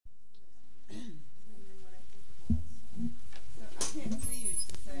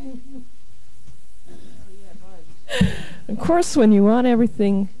Of course, when you want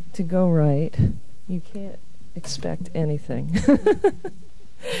everything to go right, you can't expect anything.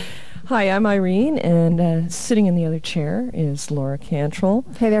 Hi, I'm Irene, and sitting in the other chair is Laura Cantrell.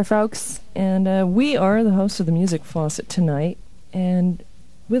 Hey there, folks. And we are the hosts of the Music Faucet tonight, and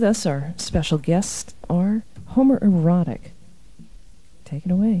with us, our special guests are Homer Erotic. Take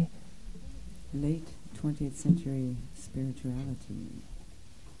it away. Late 20th century spirituality.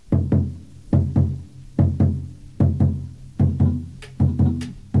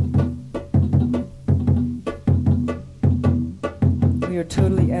 We are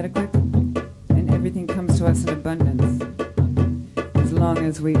totally adequate, and everything comes to us in abundance, as long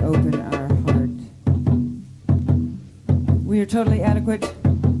as we open our heart. We are totally adequate,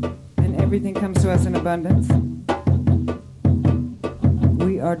 and everything comes to us in abundance.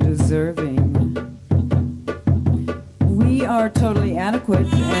 We are deserving. We are totally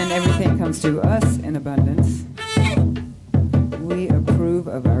adequate, and everything comes to us in abundance. We approve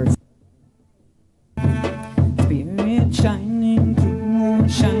of our spirit shining through,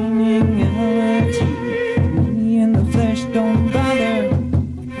 shining reality. We in the flesh don't bother.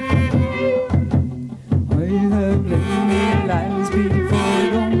 I have lived many lives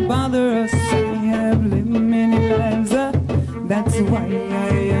before, don't bother us. I have lived many lives, that's why I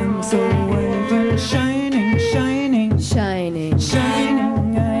am so white and shining, shining, Shining.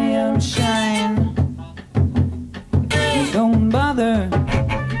 shining. I am shine. Don't bother.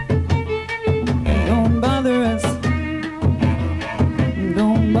 Don't bother us.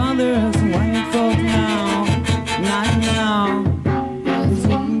 Don't bother us, white folk now. Not now. 'Cause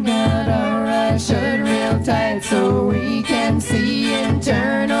we got our eyes shut real tight so we can see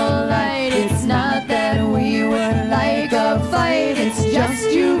internal light. It's not that we would like a fight, it's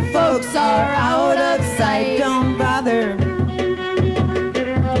just you folks are out of sight. Don't bother.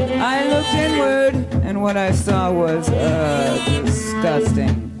 I looked inward and what I saw was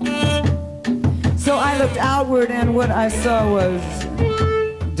disgusting. So I looked outward and what I saw was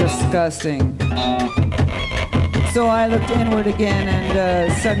disgusting. So I looked inward again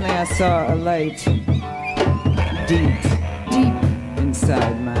and suddenly I saw a light deep, deep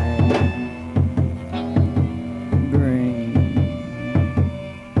inside my brain.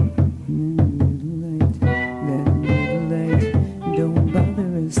 That little light, don't bother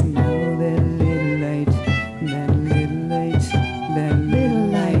us now. That little light, that little light, that little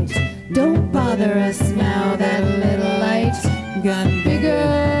light, don't bother us now. That little light got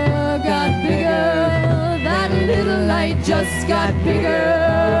bigger, got bigger. That little light just got bigger,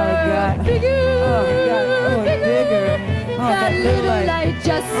 got bigger, bigger. That little light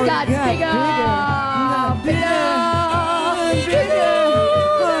just got bigger, bigger, bigger.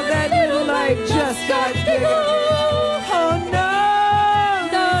 Oh, that little light just got bigger. Oh no,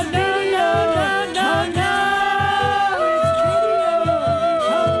 no, no, no, no, no, no.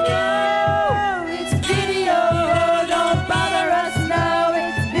 It's video. Don't bother us now.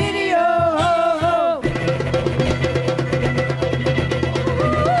 It's video.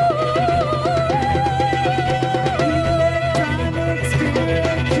 Electronic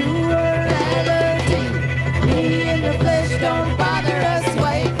spirituality. Me in the flesh, don't bother us,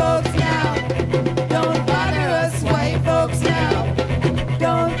 white folks now. Don't bother us, white folks now.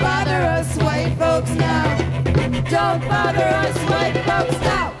 Don't bother us, white folks now. Don't bother us, white folks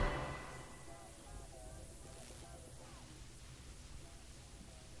now.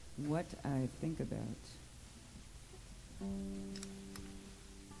 What I think about.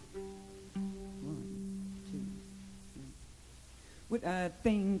 What I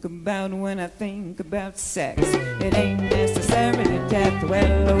think about when I think about sex, it ain't necessarily death.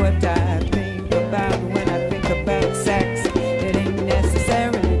 Well, what I think about when I think about sex, it ain't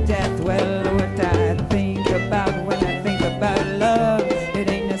necessarily death. Well, what I think about when I think about love, it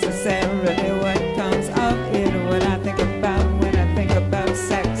ain't necessarily what comes of it. What I think about when I think about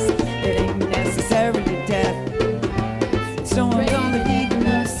sex, it ain't necessarily death. Storms on the deep in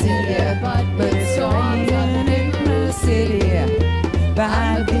the city, but it's storms on the deep in the city.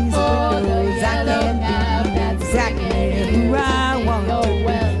 Behind these windows, I can't be exactly who I want to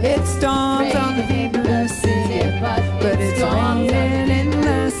be. It storms on the deep blue city, but it's raining in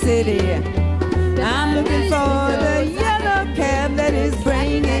the city. I'm looking for the yellow cab that is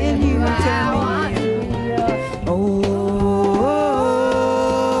bringing you to me.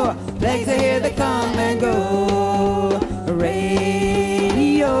 Oh, legs are here, they come and go.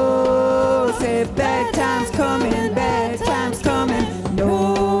 Radio, say bad times coming, bad times coming.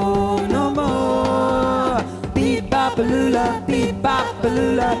 No, no more. Beep bop a lula, beep bop a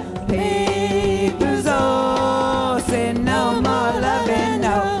lula. Papers, oh, say no more loving,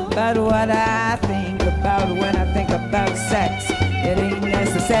 no. But what I think about when I think about about sex. It ain't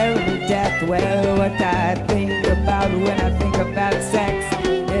necessarily death. Well, what I think about when I think about sex.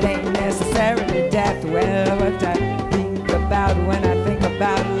 It ain't necessarily death. Well, what I think about when I think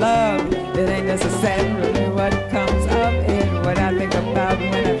about love. It ain't necessarily what comes of it. What I think about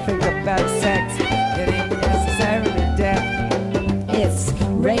when I think about sex. It ain't necessarily death. It's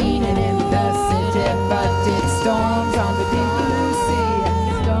raining in the city, but it storms on the deep blue sea.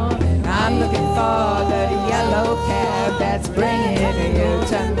 I'm looking for the yellow cab that's bringing you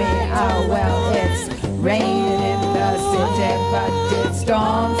to me. Oh, well, it's raining in the city, but it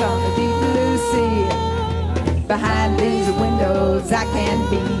storms on the deep blue sea. Behind these windows, I can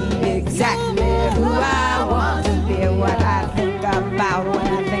be exactly who I want to be. What I think about when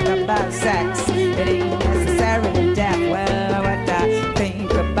I think about sex. It ain't necessarily death. Well, what I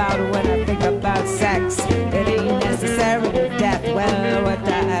think about when I think about sex. It ain't necessarily death. Well, what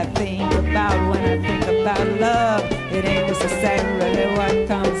I think about when I think about love. It ain't necessarily what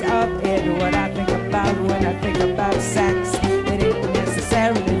comes of it. What I think about when I think about sex. It ain't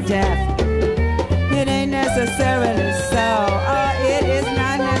necessarily death. It ain't necessarily so. It is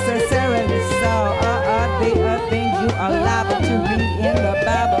not necessarily so. The things you are liable to read in the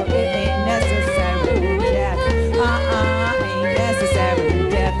Bible. It ain't necessarily death. Ain't necessarily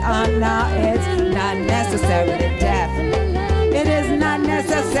death. No, it's not necessarily death. It is not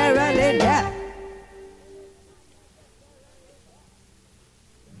necessarily death.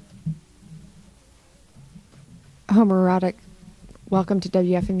 Homoerotic, welcome to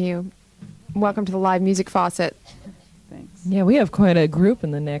WFMU. Welcome to the live music faucet. Thanks. Yeah, we have quite a group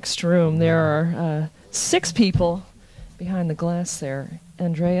in the next room. There are 6 people behind the glass there.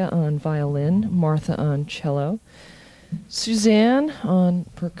 Andrea on violin, Martha on cello, Suzanne on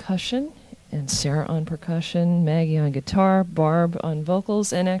percussion, and Sarah on percussion, Maggie on guitar, Barb on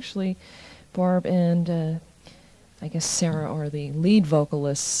vocals, and actually Barb and I guess Sarah are the lead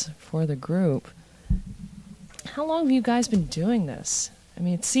vocalists for the group. How long have you guys been doing this? I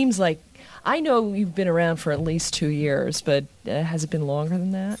mean, it seems like, I know you've been around for at least 2 years, but has it been longer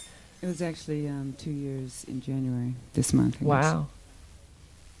than that? It was actually 2 years in January this month. I guess. Wow.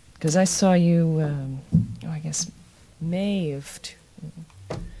 Because I saw you, I guess, May of,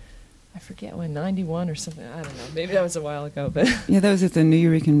 I forget when, 91 or something. I don't know. Maybe that was a while ago. But Yeah, that was at the New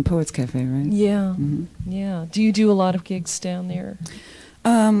Eurekan Poets Cafe, right? yeah, Mm-hmm. yeah. Do you do a lot of gigs down there?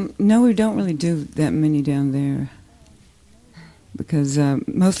 No, we don't really do that many down there. Because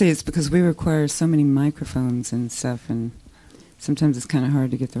mostly it's because we require so many microphones and stuff, and sometimes it's kind of hard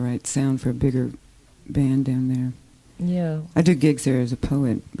to get the right sound for a bigger band down there. Yeah. I do gigs there as a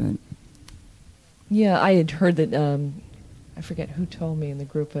poet, but Yeah, I had heard that, I forget who told me in the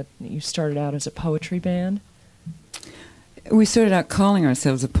group, but you started out as a poetry band. we started out calling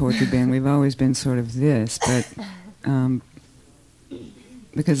ourselves a poetry band. We've always been sort of this, but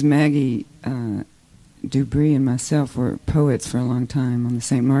because Maggie Dubree and myself were poets for a long time on the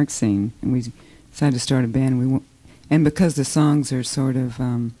St. Mark's scene, and we decided to start a band. And because the songs are sort of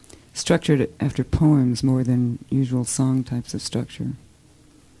structured after poems more than usual song types of structure.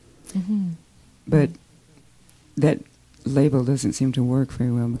 Mm-hmm. But that label doesn't seem to work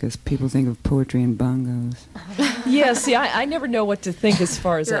very well because people think of poetry and bongos. Yeah, see, I never know what to think as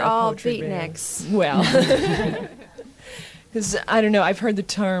far as You're a all poetry band. beatniks. Well, because I don't know, I've heard the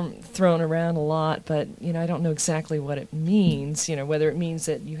term thrown around a lot, but I don't know exactly what it means. Whether it means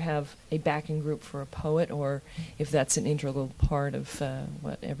that you have a backing group for a poet, or if that's an integral part of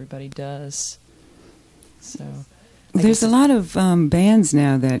what everybody does. So There's a lot of bands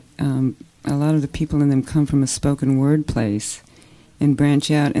now that a lot of the people in them come from a spoken word place and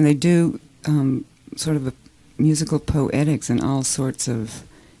branch out, and they do sort of a musical poetics in all sorts of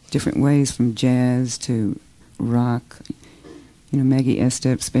different ways, from jazz to rock. Maggie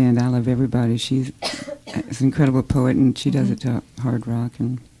Estep's band, I Love Everybody, she's an incredible poet, and she does it to hard rock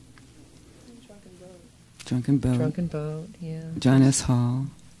and Drunken Boat, yeah. John S. Hall.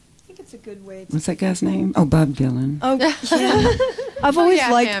 I think it's a good way to... What's that guy's name? Oh, Bob Dylan. Oh, yeah. I've always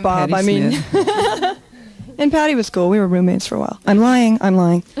liked him. Bob. Patti I mean, Smith. and Patty was cool. We were roommates for a while. I'm lying.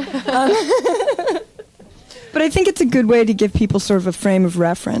 But I think it's a good way to give people sort of a frame of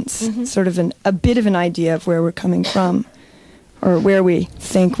reference, sort of a bit of an idea of where we're coming from, or where we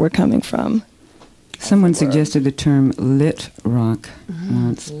think we're coming from. Someone suggested the term lit rock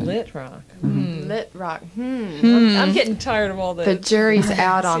once. but- Lit rock. Lit rock. I'm getting tired of all The jury's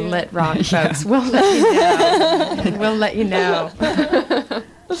out on lit rock, folks. We'll let you know. We'll let you know.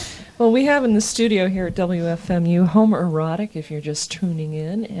 Well, we have in the studio here at WFMU Homoerotic, if you're just tuning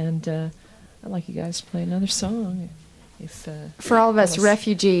in, and I'd like you guys to play another song. If For all of us almost-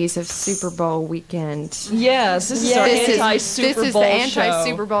 refugees of Super Bowl weekend. Yes, this is our anti-Super This Bowl is the show.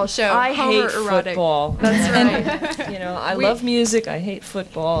 anti-Super Bowl show. I Homer hate Erotic. football. That's right. You know, I love music, I hate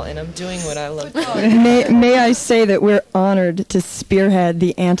football, and I'm doing what I love doing. May I say that we're honored to spearhead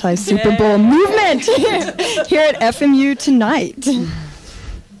the anti-Super Bowl movement here at FMU tonight.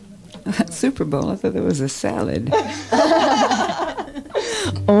 Super Bowl, I thought there was a salad.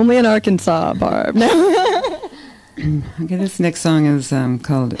 Only in Arkansas, Barb. Okay, this next song is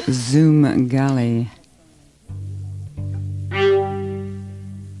called Zoom Galley.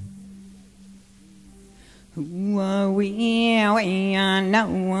 Who are we? We are no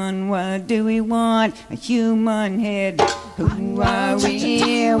one. What do we want? A human head. Who are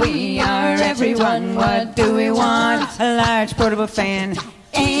we? We are everyone. What do we want? A large portable fan.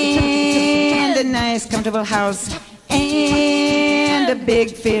 And a nice comfortable house. And a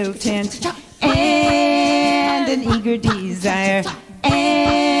big field tent. And an eager desire.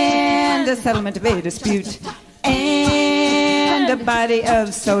 And a settlement of a dispute. And a body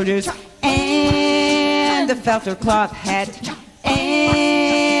of soldiers. And a felt or cloth hat.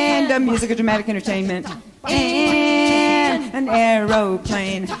 And a music or dramatic entertainment. And an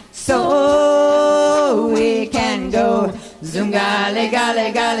aeroplane. So we can go zoom galley,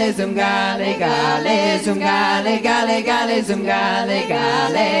 galley, galley, zoom galley, galley, zoom galley, galley, galley, zoom galley,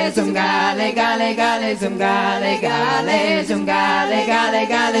 galley, zoom galley, galley, galley, zoom galley, galley, zoom galley, galley,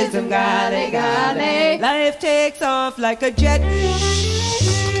 galley, zoom galley, galley. Life takes off like a jet.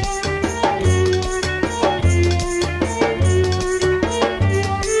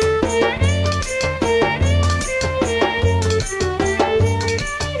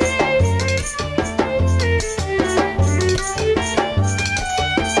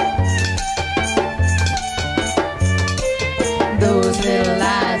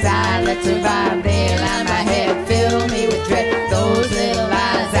 Survive, they lie my head, fill me with dread. Those little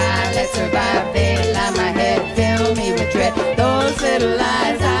lies I let survive, they lie my head, fill me with dread. Those little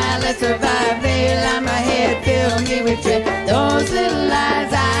lies I let survive, they lie my head, fill me with dread. Those little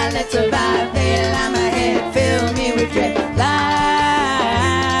lies I let survive, they lie my head, fill me with dread. Lies,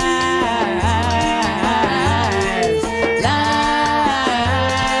 lies.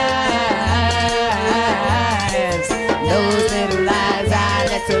 Those little lies I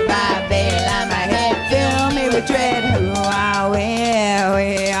let survive, they lie my head, fill me with dread. Who are we?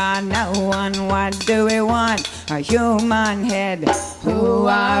 We are no one. What do we want? A human head. Who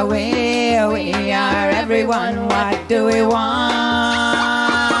are we? We are everyone. What do we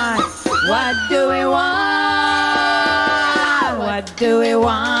want? What do we want? What do we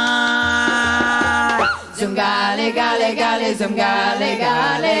want? Zoom galley, galley, galley, zoom galley,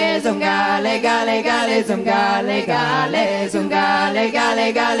 galley, zoom galley, galley, galley, zoom galley, galley, zoom galley,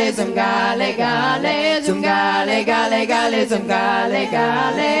 galley, galley, zoom galley, galley, zoom galley, galley, galley, zoom galley,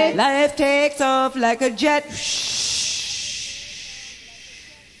 galley. Life takes off like a jet.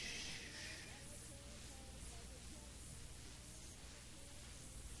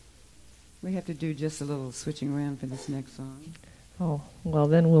 We have to do just a little switching around for this next song. Oh, well,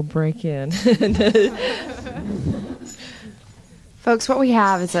 then we'll break in. Folks, what we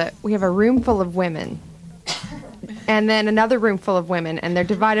have is we have a room full of women, and then another room full of women, and they're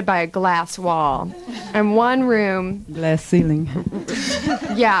divided by a glass wall. And one room, Glass ceiling.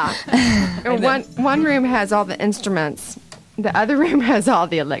 yeah, and one room has all the instruments. The other room has all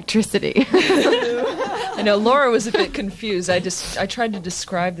the electricity. I know Laura was a bit confused. I tried to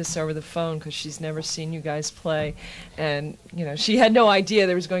describe this over the phone because she's never seen you guys play, and she had no idea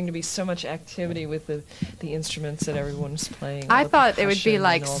there was going to be so much activity with the instruments that everyone was playing. I thought it would be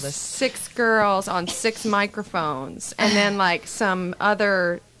like all this. 6 girls on 6 microphones, and then like some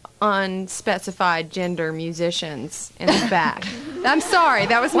other unspecified gender musicians in the back. I'm sorry,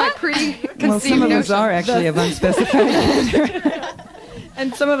 that was my preconceived Well, some of us notion. are actually of unspecified.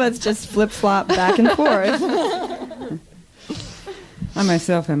 And some of us just flip-flop back and forth. I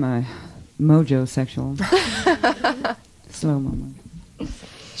myself am a mojo-sexual. Slow moment.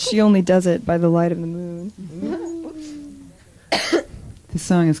 She only does it by the light of the moon. This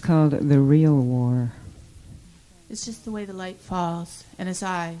song is called The Real War. It's just the way the light falls, and his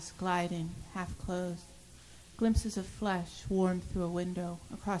eyes gliding, half closed. Glimpses of flesh warmed through a window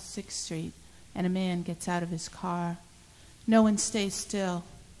across 6th Street, and a man gets out of his car. No one stays still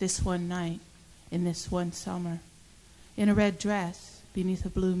this one night, in this one summer. In a red dress, beneath a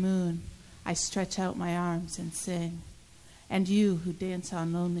blue moon, I stretch out my arms and sing. And you who dance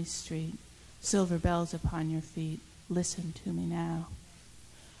on Lonely Street, silver bells upon your feet, listen to me now.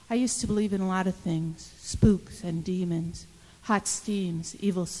 I used to believe in a lot of things, spooks and demons, hot steams,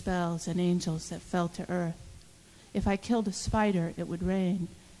 evil spells, and angels that fell to earth. If I killed a spider, it would rain,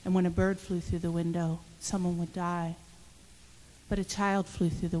 and when a bird flew through the window, someone would die. But a child flew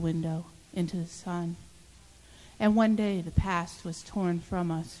through the window into the sun. And one day the past was torn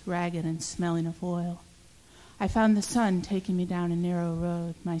from us, ragged and smelling of oil. I found the sun taking me down a narrow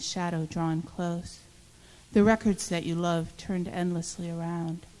road, my shadow drawn close. The records that you loved turned endlessly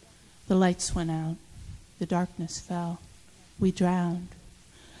around. The lights went out. The darkness fell. We drowned.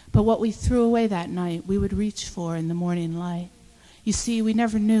 But what we threw away that night, we would reach for in the morning light. You see, we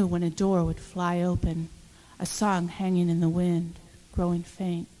never knew when a door would fly open, a song hanging in the wind, growing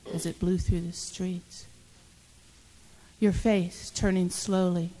faint as it blew through the streets. Your face turning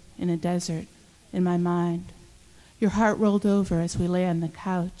slowly in a desert in my mind. Your heart rolled over as we lay on the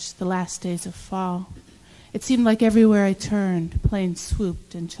couch, the last days of fall. It seemed like everywhere I turned, planes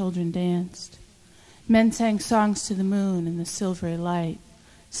swooped and children danced. Men sang songs to the moon in the silvery light,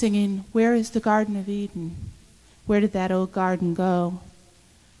 singing, "Where is the Garden of Eden? Where did that old garden go?"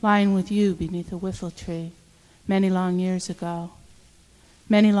 Lying with you beneath a whiffle tree, many long years ago.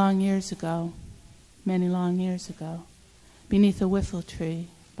 Many long years ago, many long years ago. Beneath a whiffle tree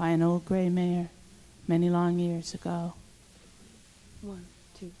by an old gray mare, many long years ago. 1,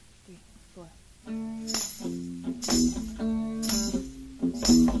 2, 3, 4.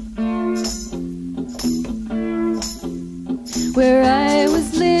 Where I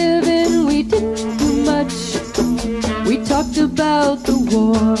was living, we didn't do much. We talked about the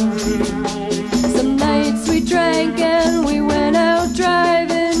war. Some nights we drank and we went out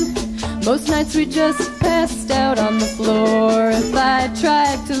driving. Most nights we just passed out on the floor. If I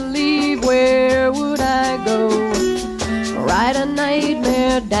tried to leave, where would I go? Ride a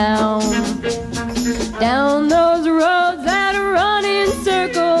nightmare down those roads that run in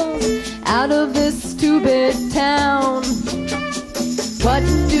circles, out of this two-bit town. What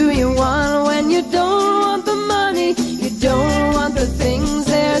do you want when you don't want the money? You don't want the things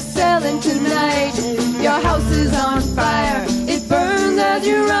they're selling tonight. Your house is on fire, it burns as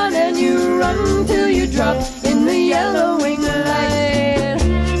you run, and you run till you drop in the yellowing light.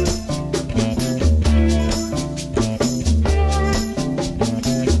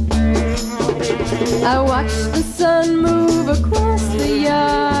 I watch the sun move across the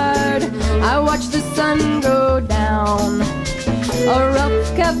yard. I watch the sun go down. A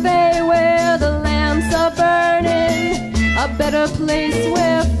rough cafe where the lamps are burning. A better place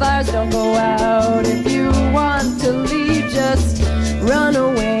where fires don't go out. If you want to leave, just run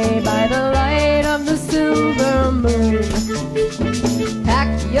away by the light of the silver moon. Pack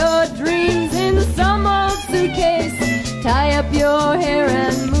your dreams in some old suitcase. Tie up your hair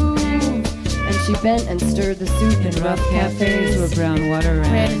and move. And she bent and stirred the soup in rough cafes where brown water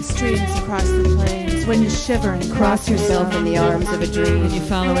Ran in streams across the plains. When you shiver and cross yourself in the arms of a dream. And you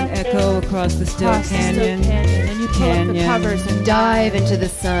follow an echo across the still canyon. And you pull up the covers and dive into the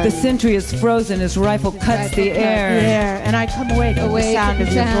sun. The sentry is frozen, his rifle cuts the air. And I come awake at the sound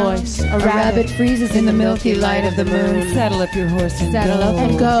of your voice. A rabbit freezes in the milky light of the moon. Saddle up your horse and Saddle up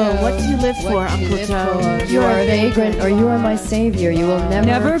and go. What do you live for, Uncle Joe? You are a vagrant, or you are my savior. You will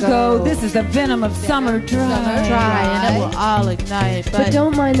never go. This is the venom of summer dry. And it will all ignite. But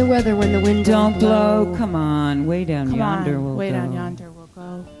don't mind the weather when the wind don't blow. Come on, way down yonder we'll go. Way down yonder we'll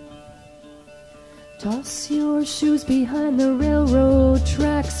go. Toss your shoes behind the railroad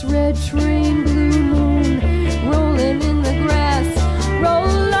tracks. Red train, blue moon, rolling in the grass. Roll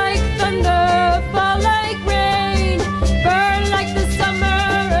like thunder, fall like rain. Burn like the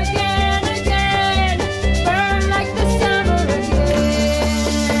summer again, again. Burn like the summer again.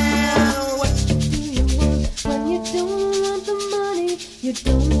 What do you want when you don't want the money? You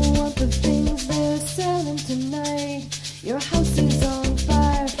don't want the things they're selling tonight. Your house is on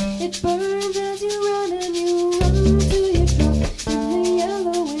fire, it burns as you run, and you run till you drop in the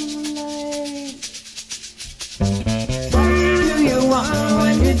yellowing light. What do you want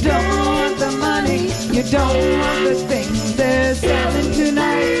when you don't want the money? You don't want the things they're selling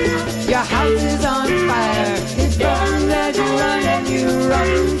tonight. Your house is on fire, it burns as you run, and you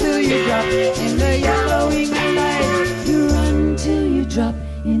run till you drop in the yellowing light. You run till you drop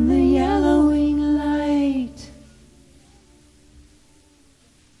in the yellowing light.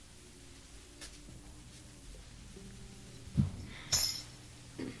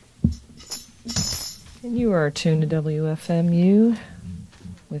 And you are tuned to WFMU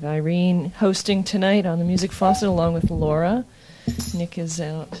with Irene hosting tonight on the Music Faucet along with Laura. Nick is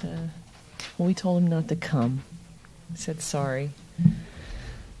out. We told him not to come. He said sorry.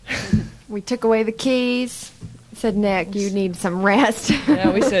 We took away the keys. Said, Nick, you need some rest.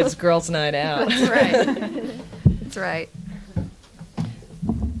 Yeah, we said it's girls' night out. That's right. That's right.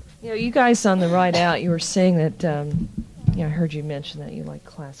 You know, you guys on the ride out, you were saying that, I heard you mention that you like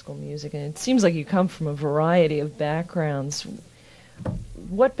classical music, and it seems like you come from a variety of backgrounds.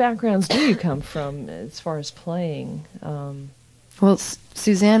 What backgrounds do you come from as far as playing? Well,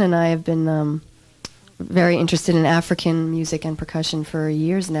 Suzanne and I have been very interested in African music and percussion for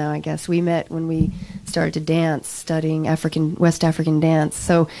years now, I guess. We met when we started to dance, studying West African dance.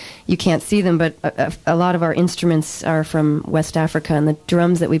 So you can't see them, but a lot of our instruments are from West Africa, and the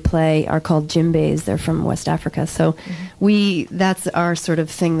drums that we play are called djembes. They're from West Africa. So that's our sort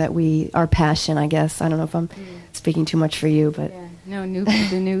of thing our passion, I guess. I don't know if I'm speaking too much for you, but... Yeah. No,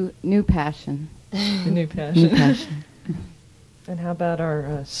 the new passion. The new passion. New passion. And how about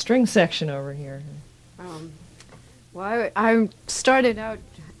our string section over here? Well, I started out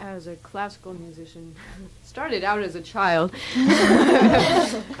as a classical musician. Started out as a child.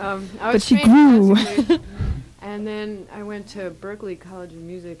 I was But she trained grew. classically, and then I went to Berklee College of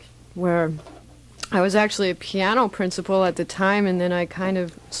Music, where I was actually a piano principal at the time, and then I kind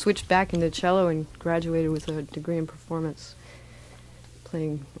of switched back into cello and graduated with a degree in performance,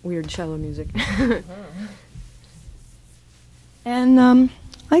 playing weird cello music. And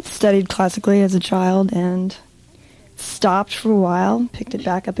I studied classically as a child and stopped for a while, picked it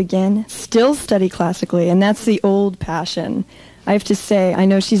back up again, still study classically, and that's the old passion. I have to say, I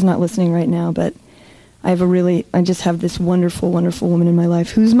know she's not listening right now, but I just have this wonderful, wonderful woman in my life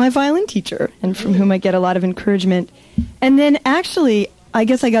who's my violin teacher and from whom I get a lot of encouragement. And then actually, I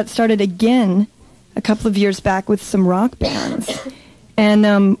guess I got started again a couple of years back with some rock bands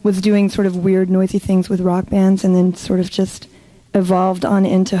and was doing sort of weird, noisy things with rock bands, and then sort of just evolved on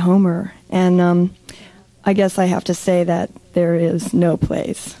into Homer. And I guess I have to say that there is no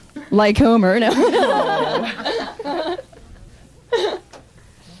place like Homer. No.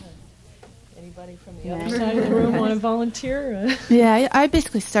 Anybody from the other side of the room want to volunteer? Yeah, I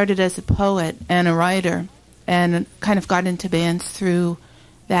basically started as a poet and a writer, and kind of got into bands through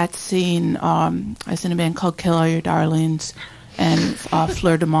that scene. I was in a band called Kill All Your Darlings and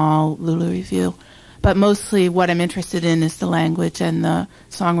Fleur de Mal, Lulu Review. But mostly what I'm interested in is the language and the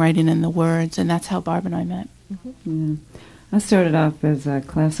songwriting and the words, and that's how Barb and I met. Yeah. I started off as a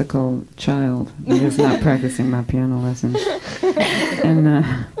classical child. I was not practicing my piano lessons. And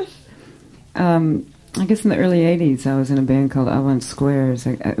I guess in the early 80s I was in a band called Avant Squares.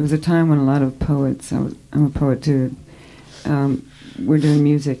 It was a time when a lot of poets, I'm a poet too, were doing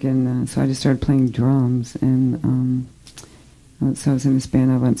music, and so I just started playing drums, and so I was in this band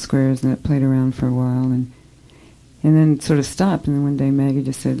Avant Squares, and it played around for a while, and then sort of stopped, and then one day Maggie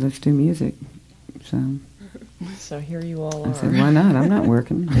just said, let's do music. So here you all I are. said, why not? I'm not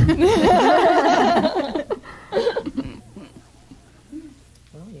working.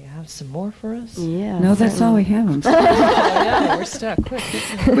 Well, you have some more for us? Yeah. No, that's all we have. I'm sorry. Yeah, we're stuck. Quick.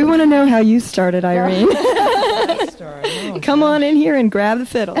 We want to know how you started, Irene. Story. Come on in here and grab the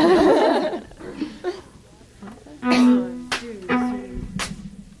fiddle.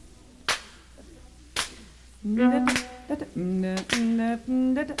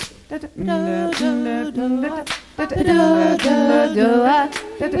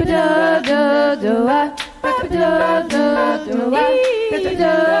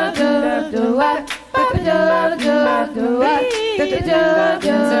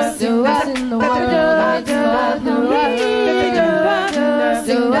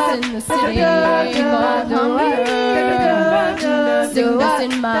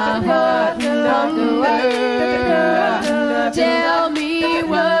 In my heart, tell me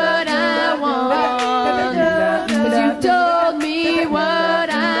what I want, 'cause you told me what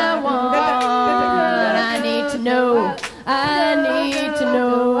I want. I need to know,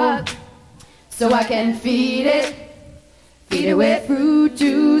 so I can feed it with fruit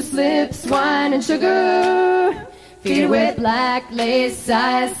juice, lips, wine, and sugar. Feed it with black lace,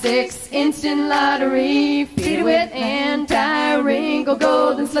 size 6, instant lottery. Feed it with anti-wrinkle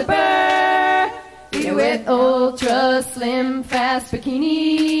golden slipper. Feed it with ultra slim fast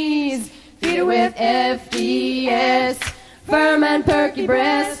bikinis. Feed it with FDS, firm and perky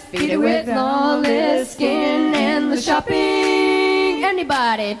breasts. Feed it with flawless skin and the shopping.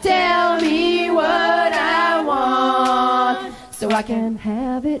 Anybody tell me what I want, so I can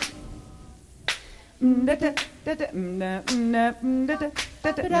have it. That's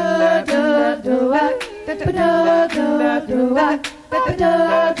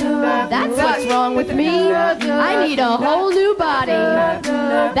what's wrong with me. I need a whole new body.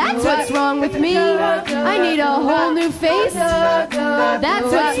 That's what's wrong with me. I need a whole new face.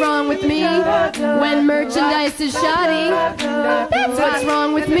 That's what's wrong with me. When merchandise is shoddy, that's what's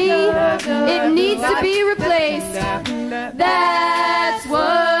wrong with me. It needs to be replaced. That's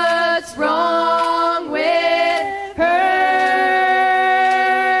what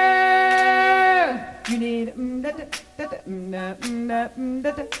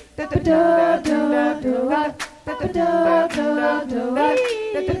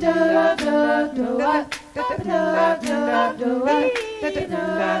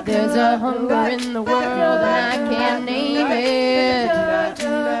There's a hunger in the world and I can't name it.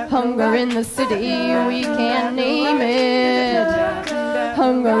 Hunger in the city, we can't name it.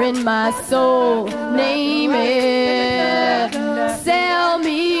 Hunger in my soul, name it. Sell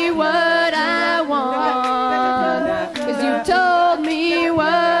me what I want, 'cause you told me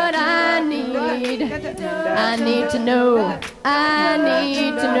what I need. I need to know, I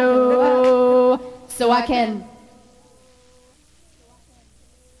need to know, so I can.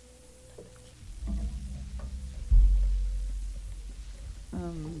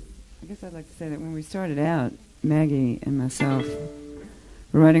 I guess I'd like to say that when we started out, Maggie and myself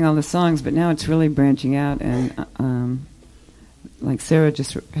were writing all the songs, but now it's really branching out, and like Sarah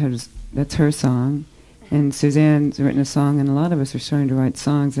just has, that's her song, and Suzanne's written a song, and a lot of us are starting to write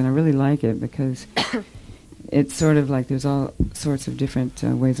songs, and I really like it because it's sort of like there's all sorts of different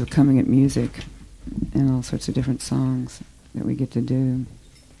ways of coming at music and all sorts of different songs that we get to do.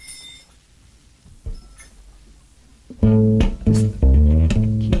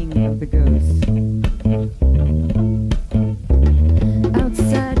 King of the Ghosts.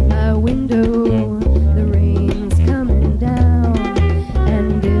 Outside my window, the rain's coming down,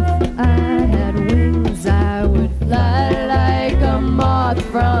 and if I had wings, I would fly like a moth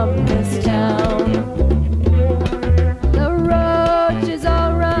from this town. The roaches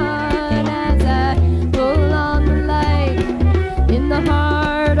all run as I pull on the light in the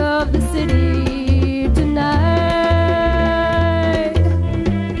heart of the city tonight.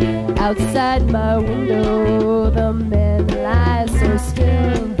 Outside my window, the men lie so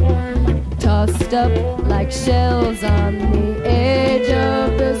still, tossed up like shells on the edge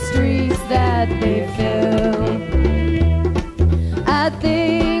of the streets that they fill. I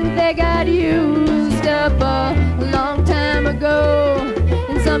think they got used up a long time ago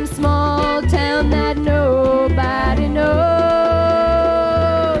in some small town that nobody knows.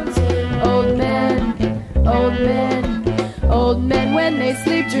 Old men, old men, old men when they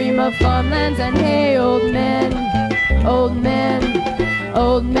sleep dream of farmlands, and hey, old men, old men,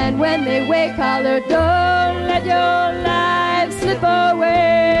 old men when they wake holler, don't let your life slip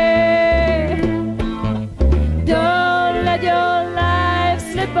away. Don't let your life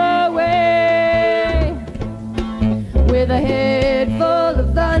slip away. With a head full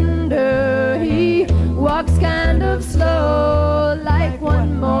of thunder, he walks kind of slow, like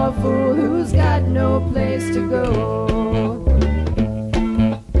one more fool who's got no place to go.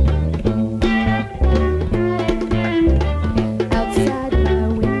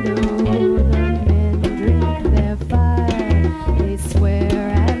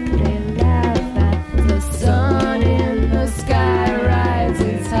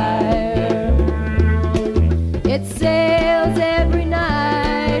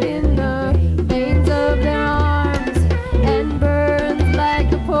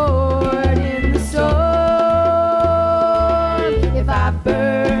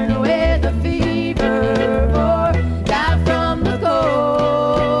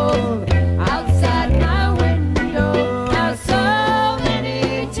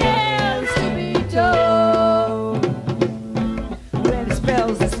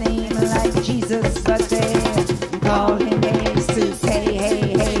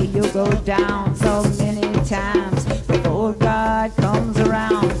 Down so many times before God comes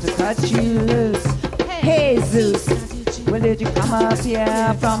around to cut you loose. Hey Zeus, well did you come up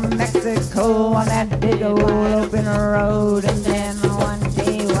here from Mexico on that big old open road? And then one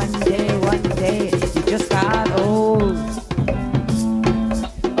day you just got old.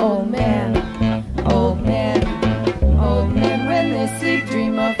 Old men, old men, old men when they sleep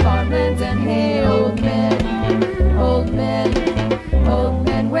dream of farmlands, and hey old men, old men, old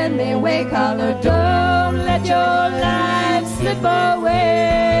men when they wake holler, don't let your life slip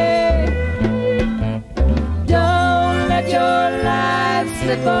away. Don't let your life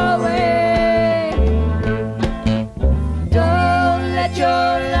slip away. Don't let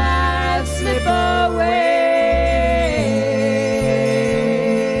your life slip away.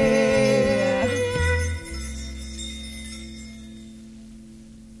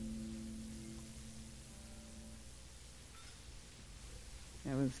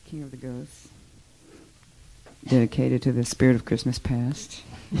 That was King of the Ghosts, dedicated to the spirit of Christmas past.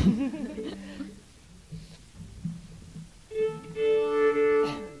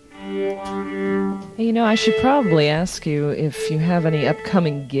 Hey, you know, I should probably ask you if you have any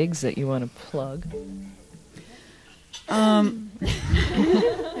upcoming gigs that you want to plug.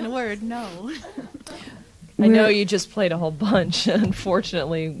 In a word, no. I know you just played a whole bunch.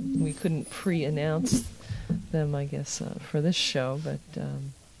 Unfortunately, we couldn't pre-announce them, I guess, for this show. But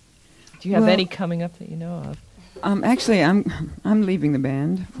do you have any coming up that you know of? Actually, I'm leaving the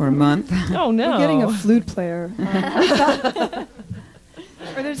band for a month. Oh no! We're getting a flute player.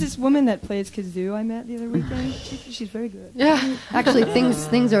 Or there's this woman that plays kazoo I met the other weekend. She's very good. Yeah, actually,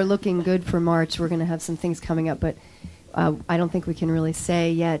 things are looking good for March. We're going to have some things coming up, but I don't think we can really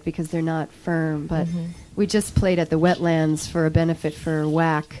say yet because they're not firm. But we just played at the Wetlands for a benefit for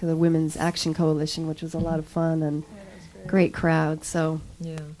WAC, the Women's Action Coalition, which was a lot of fun and great crowd. So,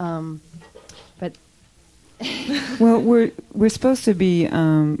 but. Well, we're supposed to be,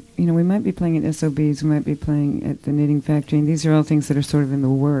 we might be playing at SOBs, we might be playing at the Knitting Factory, and these are all things that are sort of in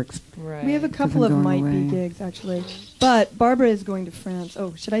the works. Right. We have a couple of might-be gigs, actually. But Barbara is going to France.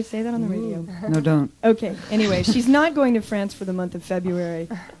 Oh, should I say that on the radio? No, don't. Okay. Anyway, she's not going to France for the month of February,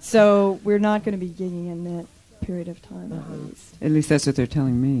 so we're not going to be gigging in that period of time, at least. At least that's what they're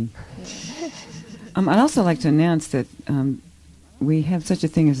telling me. I'd also like to announce that we have such a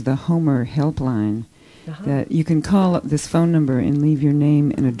thing as the Homer Helpline. That you can call up this phone number and leave your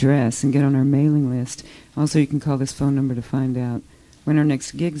name and address and get on our mailing list. Also, you can call this phone number to find out when our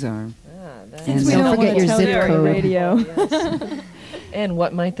next gigs are. And don't forget your zip code. Radio. Yes. And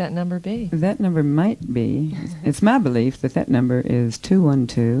what might that number be? That number might be, it's my belief that number is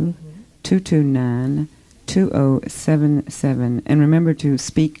 212-229-2077. And remember to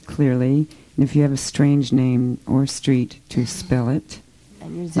speak clearly, and if you have a strange name or street, to spell it.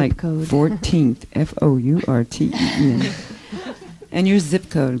 And your zip code. 14th, F-O-U-R-T-E-N. And your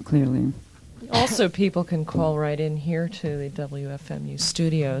zip code, clearly. Also, people can call right in here to the WFMU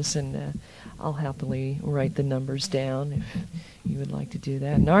studios, and I'll happily write the numbers down if you would like to do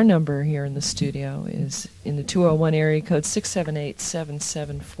that. And our number here in the studio is in the 201 area code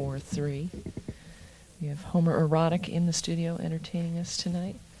 678-7743. We have Homer Erotic in the studio entertaining us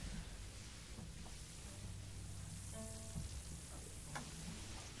tonight.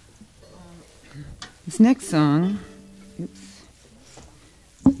 This next song,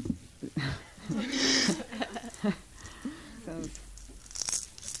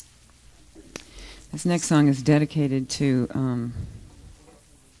 this next song is dedicated to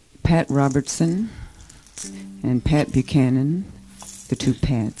Pat Robertson and Pat Buchanan, the two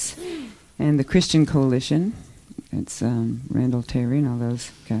Pats, and the Christian Coalition. It's Randall Terry and all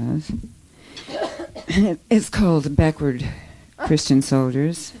those guys. And it's called Backward Christian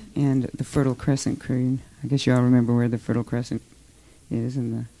Soldiers and the Fertile Crescent Crew. I guess you all remember where the Fertile Crescent is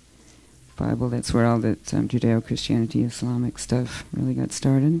in the Bible. That's where all that Judeo-Christianity, Islamic stuff really got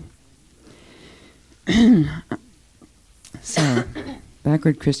started. So,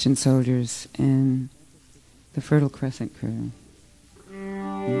 Backward Christian Soldiers and the Fertile Crescent Crew.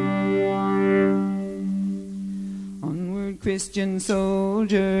 Christian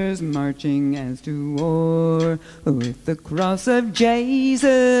soldiers marching as to war, with the cross of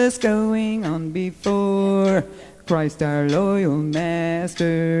Jesus going on before. Christ our loyal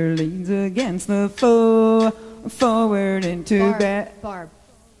master leads against the foe, forward into Barb.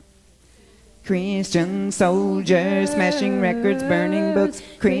 Christian soldiers smashing records, burning books.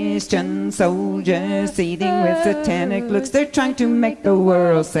 Christian soldiers seething with satanic looks. They're trying to make the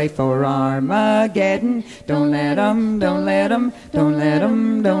world safe for Armageddon. Don't let 'em, don't let 'em, don't let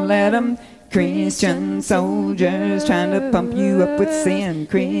 'em, don't let 'em. Christian soldiers trying to pump you up with sin.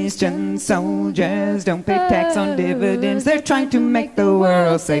 Christian soldiers don't pay tax on dividends. They're trying to make the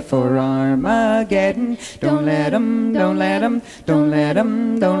world safe for Armageddon. Don't let 'em, don't let 'em, don't let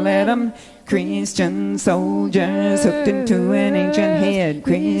 'em, don't let 'em. Christian soldiers hooked into an ancient head.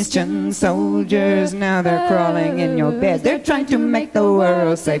 Christian soldiers, now they're crawling in your bed. They're trying to make the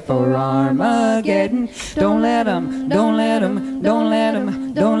world safe for Armageddon. Don't let 'em, don't let 'em, don't let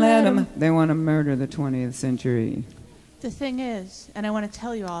 'em, don't let 'em. They want to murder the 20th century. The thing is, and I want to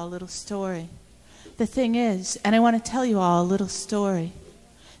tell you all a little story. The thing is, and I want to tell you all a little story.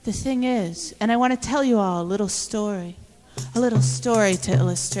 The thing is, and I want to tell you all a little story. A little story to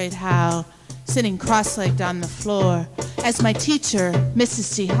illustrate how, sitting cross-legged on the floor, as my teacher,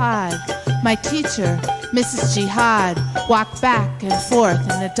 Mrs. Jihad, my teacher, Mrs. Jihad, walked back and forth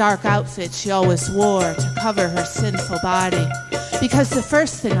in the dark outfit she always wore to cover her sinful body. Because the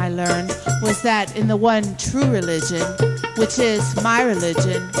first thing I learned was that in the one true religion, which is my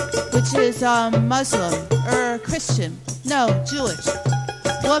religion, which is Muslim or Christian, no, Jewish,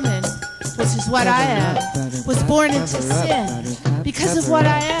 woman, which is what I am, was born into sin because of what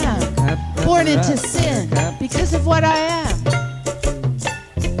I am. Born into sin because of what I am.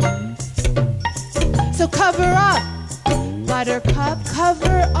 So cover up, buttercup,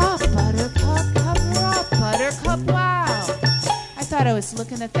 cover up, buttercup, cover up, buttercup. buttercup, wow. I thought I was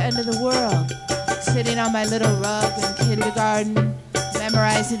looking at the end of the world, sitting on my little rug in kindergarten,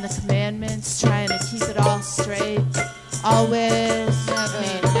 memorizing the commandments, trying to keep it all straight. Always, never,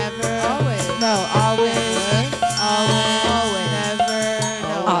 never, always. No, always, always, never,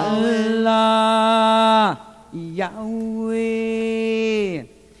 no, always. Allah, Yahweh,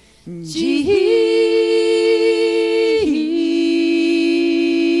 Jesus.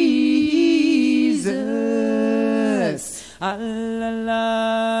 Allah,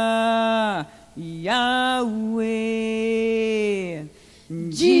 Yahweh,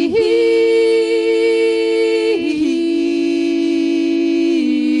 Jesus.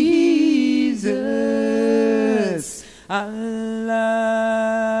 Allah,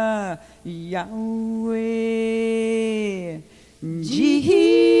 Yahweh, Jesus.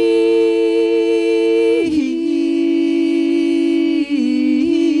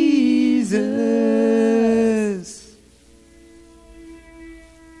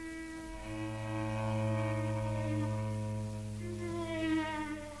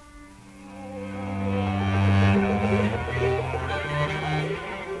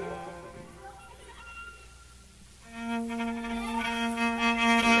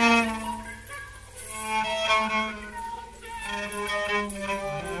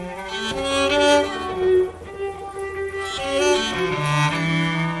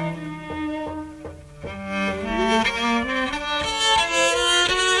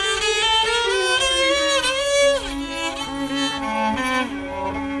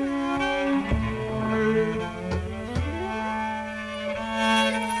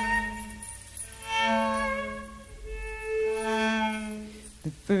 The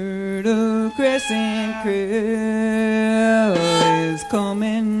Fertile Crescent Crew is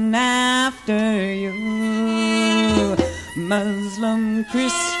coming after you. Muslim,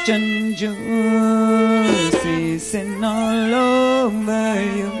 Christian, Jews, sitting all over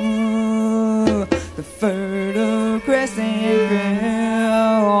you. The Fertile Crescent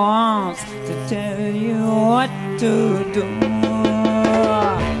Crew wants to tell you what to do.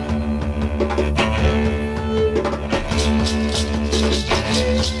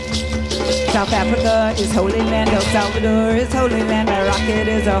 South Africa is holy land, El Salvador is holy land, Iraq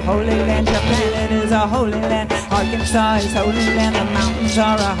is a holy land, Japan is a holy land, Arkansas is holy land, the mountains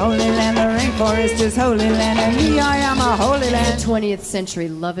are a holy land, the rainforest is holy land, and me, I am a holy land. The 20th century,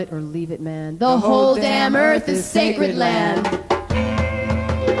 love it or leave it, man. The whole damn earth is sacred land.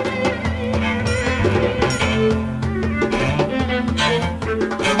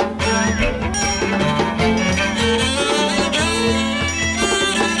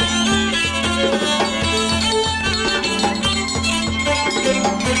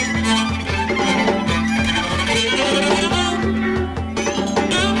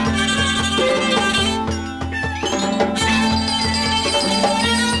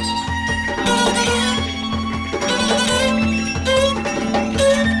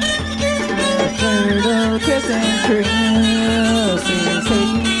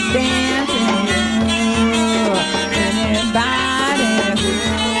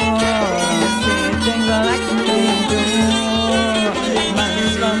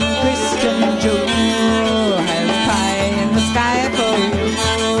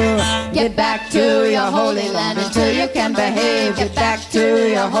 Get back to your holy land until you can behave. Get back to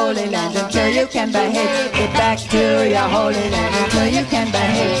your holy land until you can behave. Get back to your holy land until you can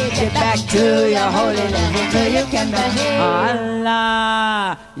behave. Get back to your holy land until you can behave.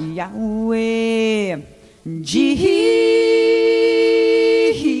 Allah, Yahweh, Jesus.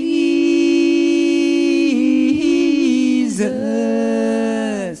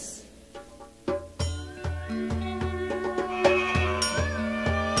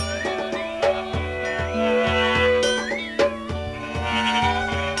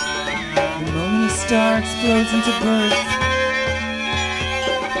 Star explodes into birth.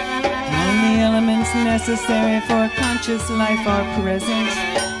 All the elements necessary for conscious life are present.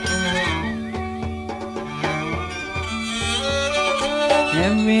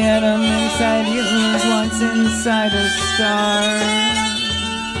 Every atom inside you is once inside a star.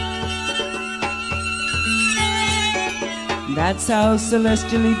 That's how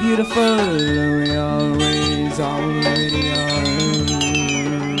celestially beautiful we always already are.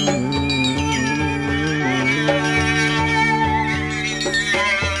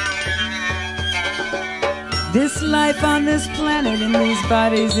 This life on this planet in these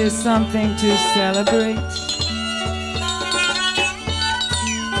bodies is something to celebrate.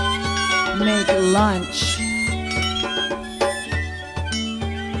 Make lunch,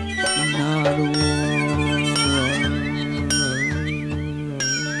 not war.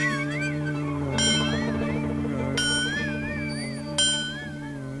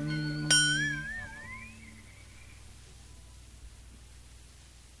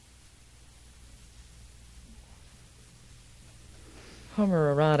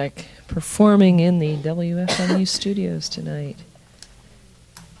 Homer Erotic performing in the WFMU studios tonight.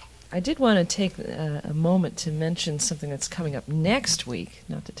 I did want to take a moment to mention something that's coming up next week,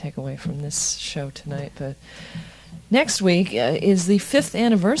 not to take away from this show tonight, but next week is the 5th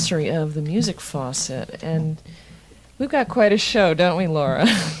anniversary of the Music Faucet, and we've got quite a show, don't we, Laura?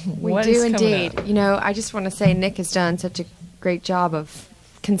 We do indeed. You know, I just want to say Nick has done such a great job of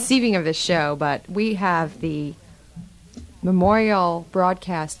conceiving of this show, but we have the memorial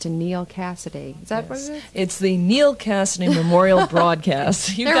broadcast to Neil Cassidy. Is that what it is? It's the Neil Cassidy Memorial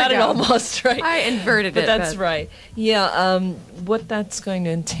Broadcast. You got it almost right. I inverted but it. That's right. Yeah, what that's going to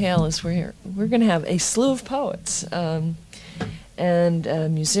entail is we're going to have a slew of poets and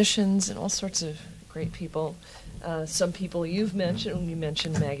musicians and all sorts of great people. Some people you've mentioned. You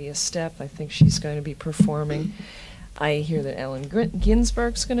mentioned Maggie Estep. I think she's going to be performing. I hear that Allen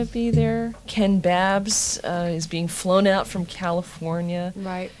Ginsberg's going to be there. Ken Babbs is being flown out from California.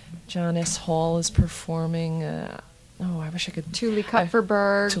 Right. John S. Hall is performing. I wish I could. Tuli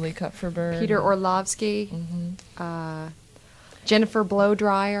Kupferberg. Peter Orlovsky. Mm-hmm. Jennifer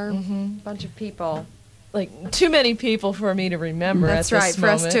Blowdryer. Mm-hmm. Bunch of people. Like, too many people for me to remember at this That's right,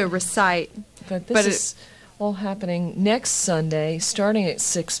 moment. for us to recite. But this is all happening next Sunday, starting at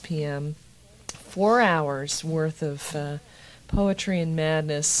 6 p.m., 4 hours worth of poetry and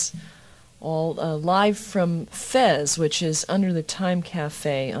madness, all live from Fez, which is under the Time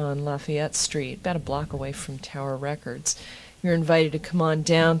Cafe on Lafayette Street, about a block away from Tower Records. You're invited to come on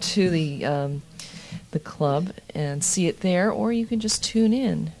down to the club and see it there, or you can just tune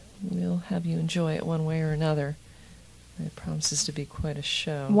in. We'll have you enjoy it one way or another. It promises to be quite a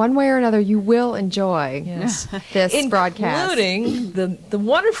show. One way or another, you will enjoy this broadcast. Including the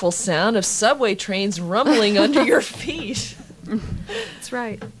wonderful sound of subway trains rumbling under your feet. That's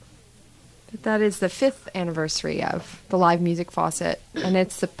right. That is the 5th anniversary of the Live Music Faucet, and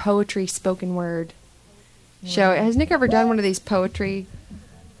it's the poetry spoken word show. Has Nick ever done one of these poetry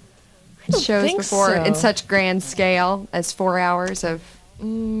shows before in such grand scale as 4 hours of...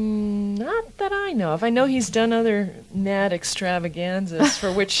 Not that I know of. I know he's done other mad extravaganzas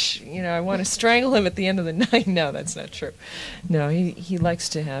for which, I want to strangle him at the end of the night. No, that's not true. No, he likes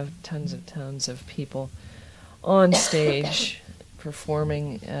to have tons of people on stage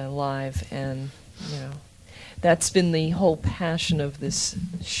performing live, and, that's been the whole passion of this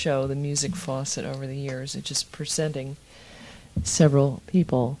show, the Music Faucet, over the years. It's just presenting several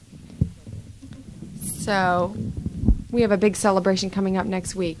people. So... we have a big celebration coming up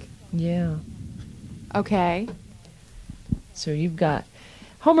next week. Yeah. Okay. So you've got...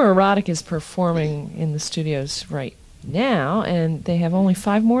 Homer Erotic is performing in the studios right now, and they have only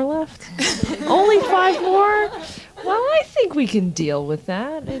 5 more left? Only 5 more? Well, I think we can deal with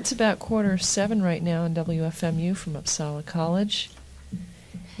that. It's about 6:45 right now in WFMU from Uppsala College.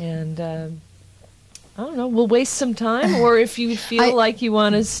 And... I don't know, we'll waste some time, or if you feel like you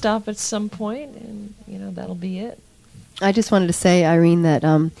want to stop at some point, and, that'll be it. I just wanted to say, Irene, that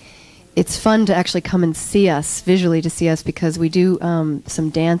it's fun to actually come and see us, visually to see us, because we do some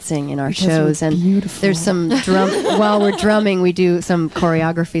dancing in our shows. And there's some while we're drumming, we do some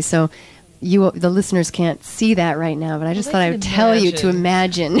choreography. So the listeners can't see that right now, but I just thought I would tell you to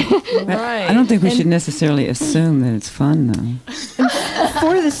imagine. Right. I don't think we should necessarily assume that it's fun, though.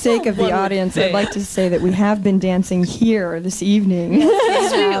 For the sake of the audience, I'd like to say that we have been dancing here this evening.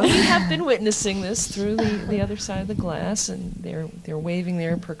 Yes, we have been witnessing this through the other side of the glass, and they're waving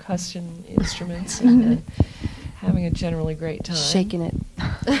their percussion instruments and having a generally great time. Shaking it.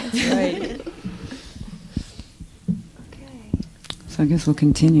 That's right. So I guess we'll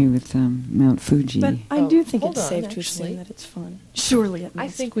continue with Mount Fuji. But I do think hold it's on, safe to actually. assume that it's fun. Surely it I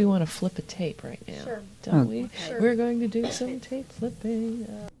must. think we want to flip a tape right now. Sure. Don't we? Sure. We're going to do some tape flipping.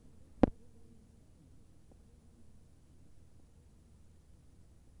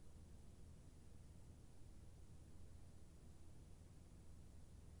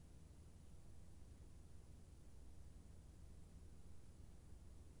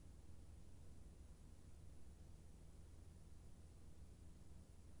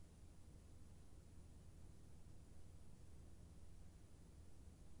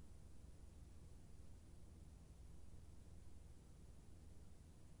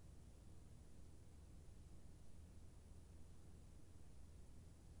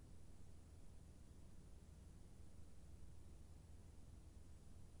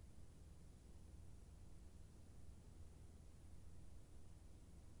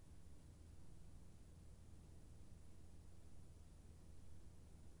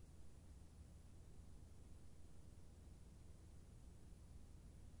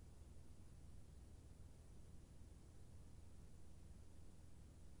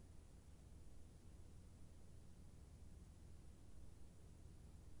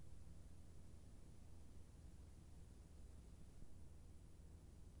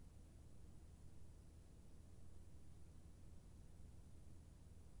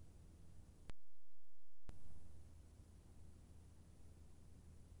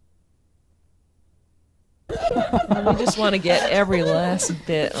 We just want to get every last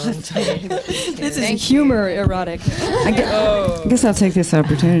bit on tape. This is humor erotic. I guess I'll take this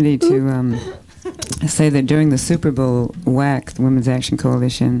opportunity to say that during the Super Bowl, WAC, the Women's Action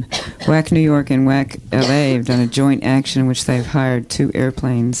Coalition, WAC New York and WAC LA have done a joint action in which they've hired 2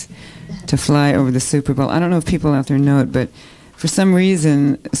 airplanes to fly over the Super Bowl. I don't know if people out there know it, but for some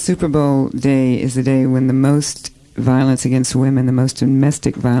reason, Super Bowl day is the day when the most violence against women, the most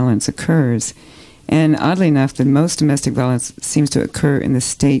domestic violence occurs. And oddly enough, the most domestic violence seems to occur in the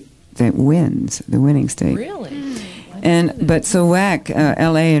state that wins, the winning state. Really? But so WAC,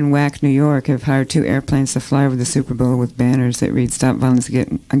 LA and WAC New York have hired 2 airplanes to fly over the Super Bowl with banners that read "Stop Violence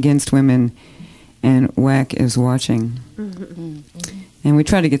Against Women," and WAC is watching. And we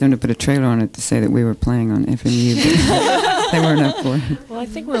tried to get them to put a trailer on it to say that we were playing on FMU, but they weren't up for it. Well, I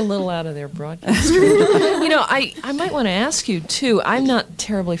think we're a little out of their broadcast. You know, I might want to ask you, too. I'm not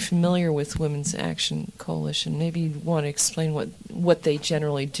terribly familiar with Women's Action Coalition. Maybe you want to explain what they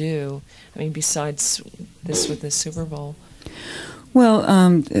generally do. I mean, besides this with the Super Bowl. Well,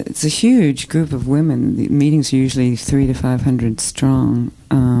 it's a huge group of women. The meetings are usually 300 to 500 strong.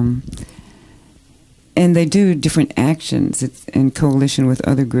 And they do different actions. It's in coalition with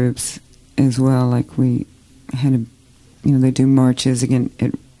other groups as well. Like we had they do marches again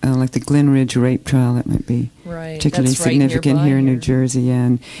at like the Glen Ridge rape trial. That might be particularly significant here in New Jersey.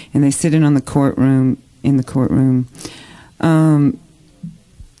 Yeah, and they sit in the courtroom.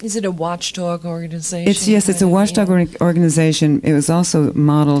 Is it a watchdog organization? It's a watchdog organization. It was also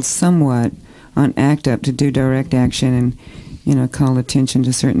modeled somewhat on ACT UP to do direct action and call attention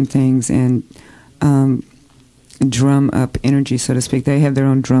to certain things and drum up energy, so to speak. They have their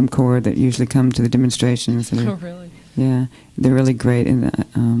own drum corps that usually come to the demonstrations. Oh, really? Yeah, they're really great. And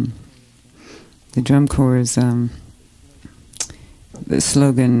the drum corps is the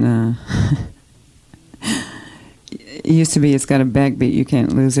slogan. It used to be, "It's got a backbeat, you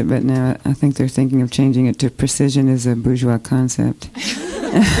can't lose it," but now I think they're thinking of changing it to "Precision is a bourgeois concept."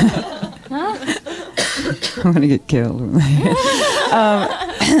 I'm going to get killed.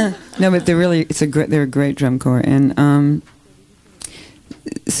 No, but they're a great drum corps, and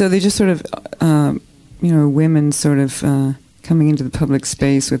so they just sort of, women sort of coming into the public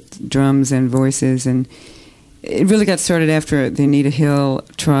space with drums and voices, and it really got started after the Anita Hill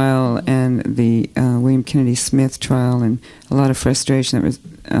trial and the William Kennedy Smith trial, and a lot of frustration that was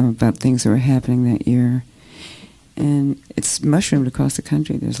about things that were happening that year. And it's mushroomed across the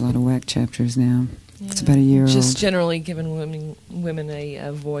country. There's a lot of WAC chapters now. Yeah. It's about a year old. Just generally giving women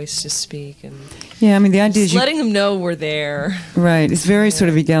a voice to speak. And yeah, I mean, the idea is letting them know we're there. Right. It's very sort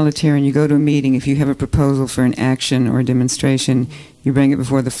of egalitarian. You go to a meeting, if you have a proposal for an action or a demonstration, you bring it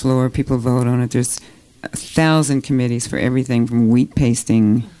before the floor, people vote on it. There's 1,000 committees for everything from wheat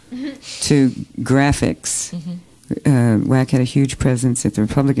pasting to graphics. WAC had a huge presence at the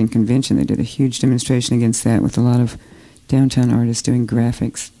Republican convention. They did a huge demonstration against that with a lot of downtown artists doing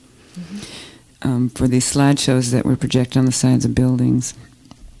graphics for these slideshows that were projected on the sides of buildings.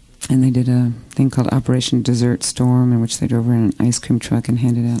 And they did a thing called Operation Desert Storm, in which they drove around an ice cream truck and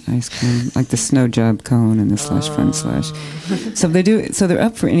handed out ice cream, like the snow job cone and the slush fund slush. So they're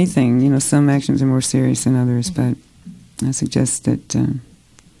up for anything. Some actions are more serious than others, but I suggest that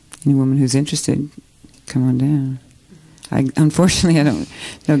any woman who's interested, come on down. Unfortunately, I don't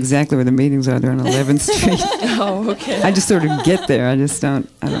know exactly where the meetings are. They're on 11th Street. Oh, okay. I just sort of get there. I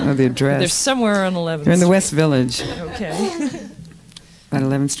don't know the address. They're somewhere on 11th Street. They're in the West Village. Okay. About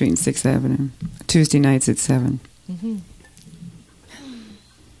 11th Street and 6th Avenue. Tuesday nights at 7. Mm-hmm.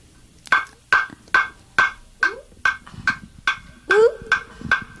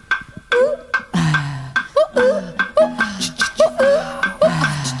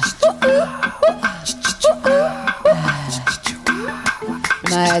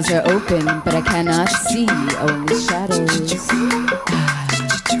 My eyes are open, but I cannot see, only shadows.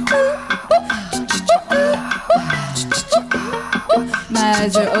 My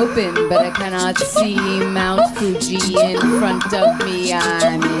eyes are open, but I cannot see Mount Fuji in front of me.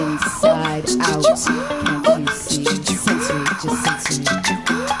 I'm inside out. Can't you see? Sensory, just sensory.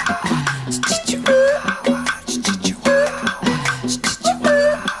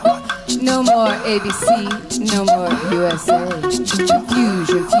 No more ABC, no more USA.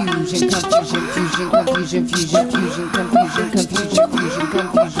 Fusion, fusion, confusion, fusion, confusion, fusion, fusion, confusion, confusion, fusion,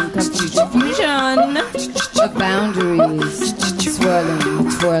 confusion, confusion, fusion of boundaries, swirling,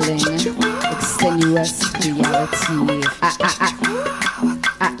 twirling, extenuous reality.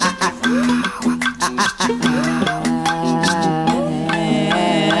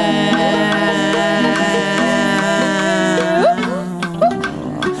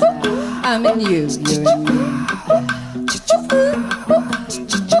 I'm in you, you're in me.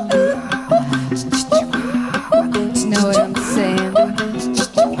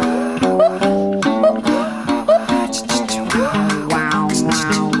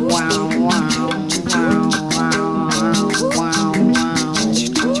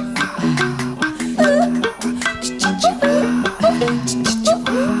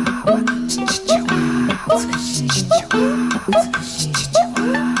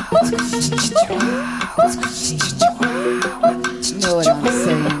 what I'm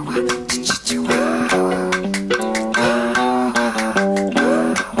saying.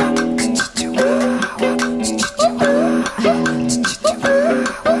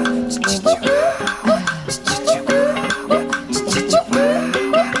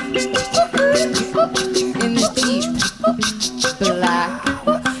 In the deep black,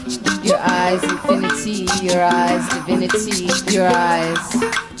 your eyes infinity, your eyes divinity, your eyes.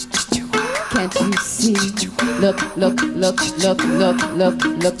 Can't you see? Look, look, look, look, look, look,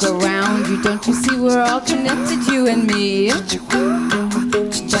 look around you. Don't you see we're all connected, you and me?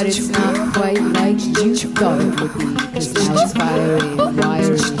 But it's not quite like you thought it would be. Cause now it's fiery,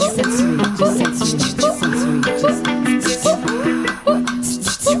 wiry, sensory, just sensory, just sensory, just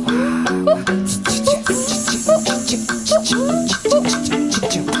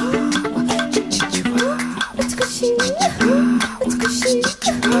it's cushy, it's cushy,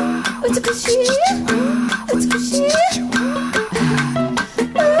 it's cushy, it's cushy.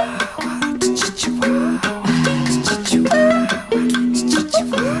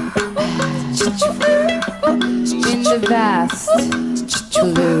 In the vast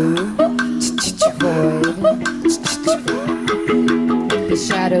blue void, the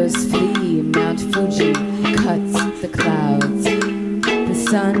shadows flee. Mount Fuji cuts the clouds. The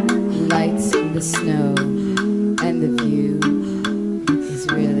sun lights the snow, and the view is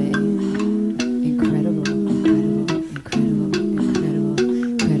really incredible, incredible, incredible, incredible,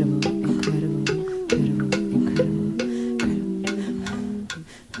 incredible, incredible, incredible, incredible.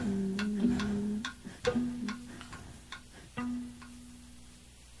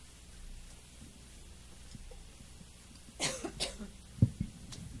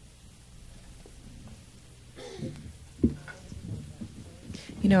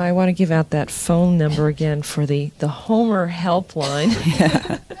 You know, I want to give out that phone number again for the Homer helpline.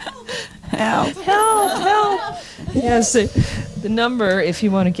 Help. Help, help. Yes, the number, if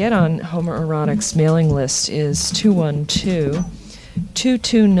you want to get on Homer Erotic's mailing list, is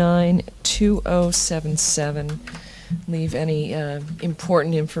 212-229-2077. Leave any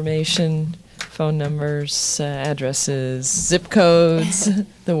important information, phone numbers, addresses, zip codes,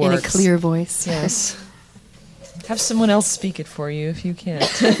 the works. In a clear voice. Yes. Have someone else speak it for you if you can't.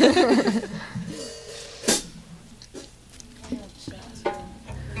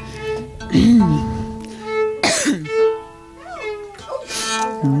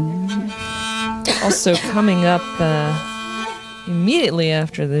 Also coming up immediately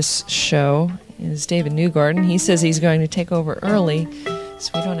after this show is David Newgarden. He says he's going to take over early,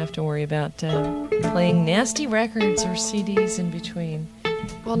 so we don't have to worry about playing nasty records or CDs in between.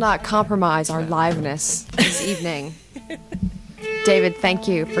 Will not compromise our liveness this evening. David, thank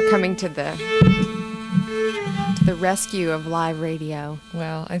you for coming to the rescue of live radio.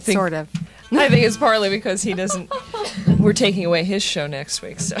 Well, I think Sort of. I think it's partly because he doesn't. We're taking away his show next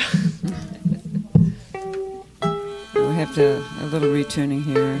week, so We have a little retuning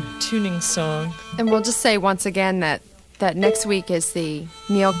here. tuning song. And we'll just say once again that next week is the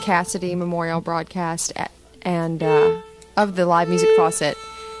Neil Cassidy Memorial broadcast and of the Live Music Faucet.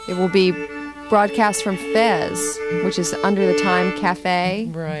 It will be broadcast from Fez, which is Under the Time Cafe.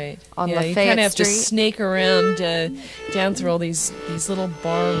 Right. On yeah, you Lafayette kind of have to Street. snake around down through all these little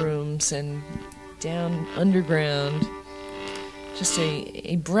bar rooms and down underground. Just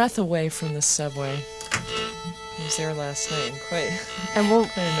a breath away from the subway. I was there last night, and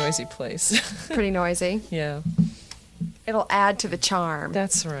quite a noisy place. Pretty noisy. Yeah. It'll add to the charm.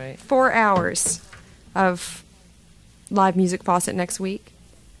 That's right. 4 hours of Live Music Faucet next week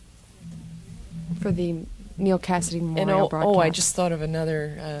for the Neil Cassidy Memorial broadcast. I just thought of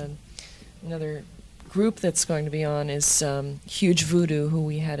another group that's going to be on is Huge Voodoo, who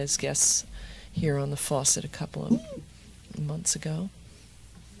we had as guests here on the Faucet a couple of months ago.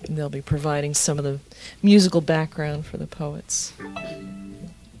 And they'll be providing some of the musical background for the poets.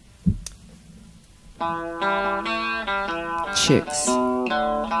 Chicks.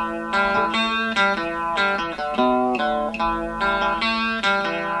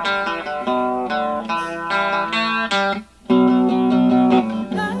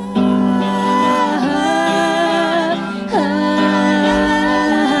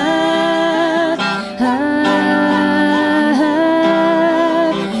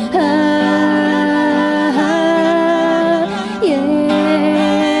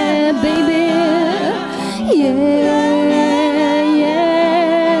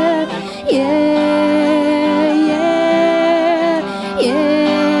 Yeah,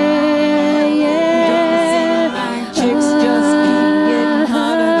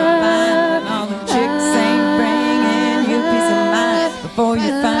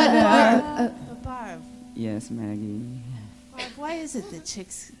 it that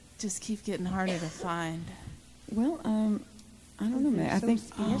chicks just keep getting harder to find? Well, I don't know, man. I think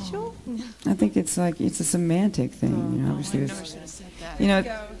Spiritual? I think it's like it's a semantic thing. You know, obviously, I it's, never should have said that. you know,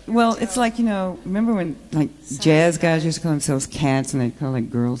 well, it's like, you know, remember when like jazz guys used to call themselves cats and they'd call like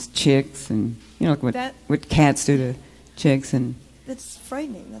girls chicks, and you know, like what cats do to chicks, and That's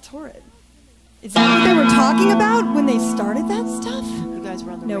frightening. That's horrid. Is that what they were talking about when they started that stuff? You guys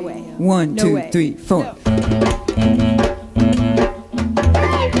were on the No radio. way. 1, No 2, way. 3, 4.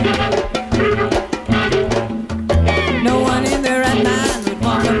 No one in their right mind would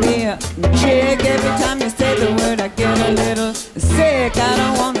want to be a chick. Every time you say the word, I get a little sick. I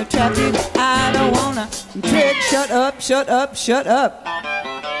don't want to trap you. I don't want to trick. Shut up, shut up, shut up.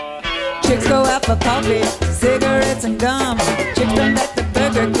 Chicks go out for coffee, cigarettes and gum. Chicks don't let the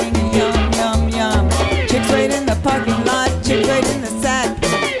Burger King yum, yum, yum. Chicks wait in the parking lot, chicks wait in the sack.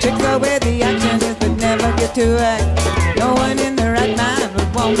 Chicks go where the action is but never get to act. No one in their right mind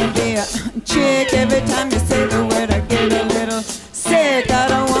would want to be a chick. Every time you say the word, I get a little sick. I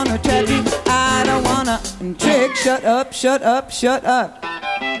don't want to trap you, I don't want to trick. Shut up, shut up, shut up.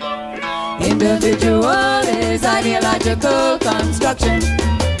 Individual is ideological construction.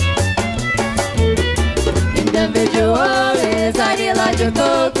 Individual is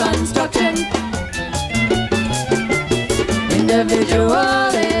ideological construction.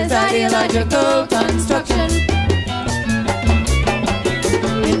 Individual is ideological construction.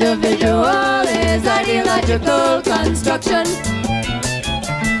 Individual is ideological construction.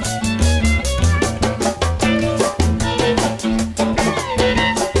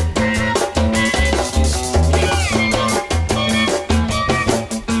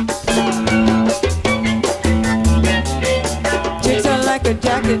 Chicks are like a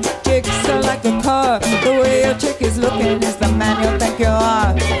jacket, chicks are like a car. The way your chick is looking is the man you think you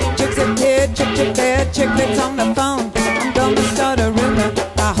are. Chicks are here, chick there, chick that's on the phone. I'm gonna start a rumor,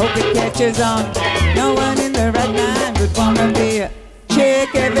 I hope it catches on. No one in their right mind would wanna be a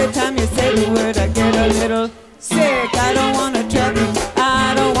chick. Every time you say the word, I get a little sick. I don't wanna trap you,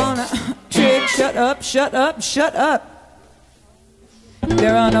 I don't wanna trick. Shut up, shut up, shut up.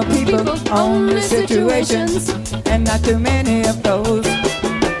 There are no people, only situations, and not too many of those.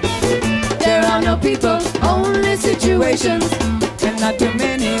 There are no people, only situations, and not too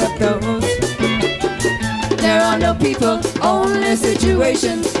many of those. There are no people, only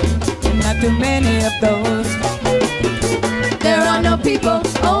situations, and not too many of those. There are no people,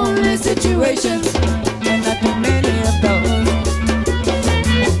 only situations, and not too many of those.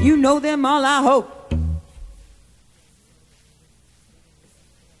 You know them all, I hope.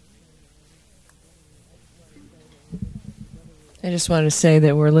 I just wanted to say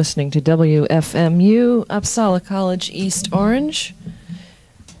that we're listening to WFMU, Uppsala College, East Orange,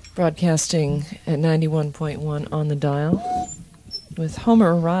 broadcasting at 91.1 on the dial, with Homer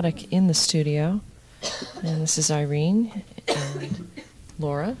Erotic in the studio. And this is Irene and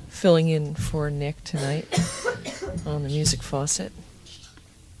Laura, filling in for Nick tonight on the music faucet.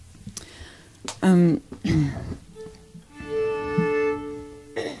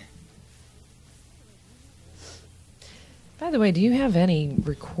 By the way, do you have any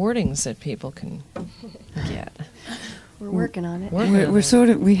recordings that people can get? We're working on it. We're sort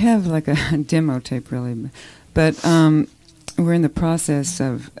of, we have like a demo tape really, but we're in the process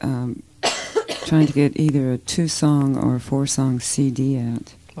of trying to get either a 2-song or a 4-song CD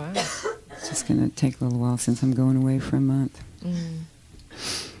out. Wow. It's just going to take a little while since I'm going away for a month.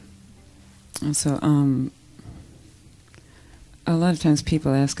 And so a lot of times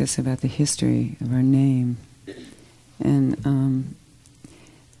people ask us about the history of our name. And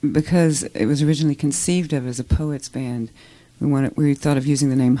because it was originally conceived of as a poets band, we thought of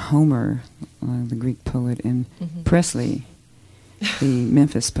using the name Homer, the Greek poet, and Presley, the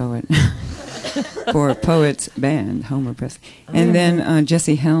Memphis poet, for a poets band, Homer Presley. And then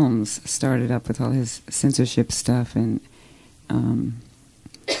Jesse Helms started up with all his censorship stuff, and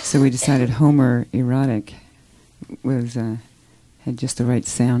so we decided Homer Erotic was had just the right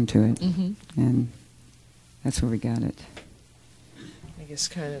sound to it, and that's where we got it. I guess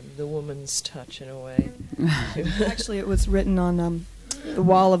kind of the woman's touch in a way. Actually, it was written on the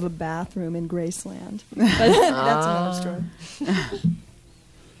wall of a bathroom in Graceland. But that's another story.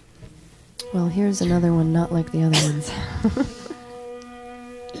 Well, here's another one not like the other ones.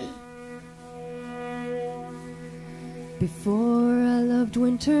 Before I loved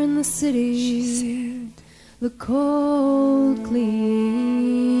winter in the city, she said, the cold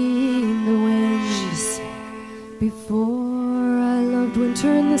clean the wind. She said, before I loved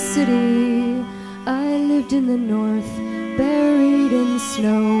winter in the city, I lived in the north, buried in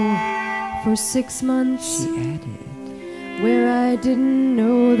snow for 6 months. She added, where I didn't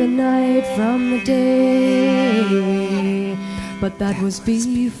know the night from the day, but that was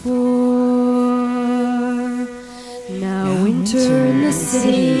before. Now winter in the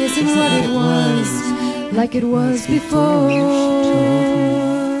city isn't what it was, like it was before.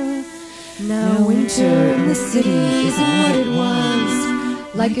 Now winter in the city isn't what it was,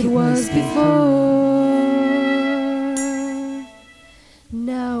 like it was before.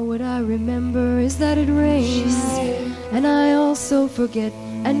 Now what I remember is that it rains, and I also forget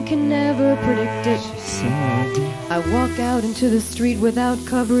and can never predict it. I walk out into the street without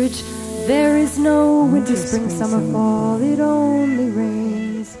coverage. There is no winter, spring, summer, fall. It only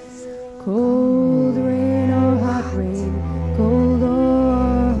rains. Cold rain or hot rain, cold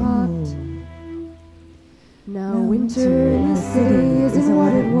or hot. Now winter in the city isn't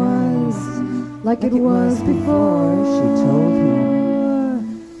what it was, like it was before, she told him.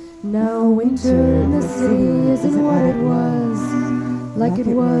 Now winter in the city isn't what it was, like it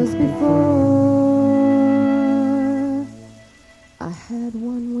was before. I had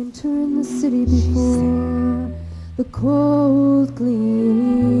one winter in the city before. The cold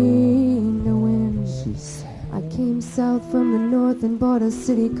cleaned the wind. I came south from the north and bought a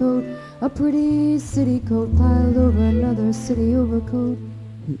city coat, a pretty city coat piled over another city overcoat.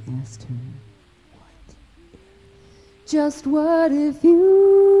 He asked her, just what if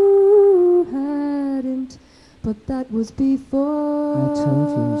you hadn't? But that was before. I told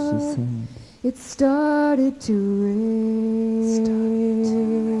you, she said. It started to rain.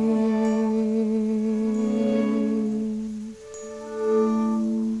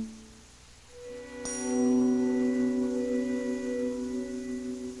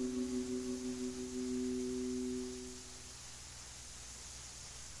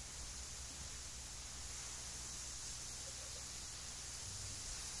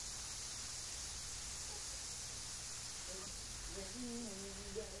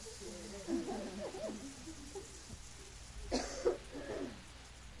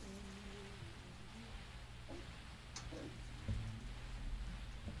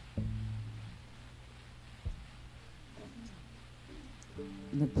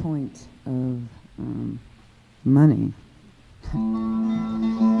 the point of money.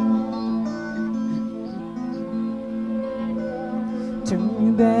 Turn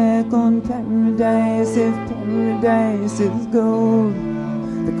your back on paradise if paradise is gold.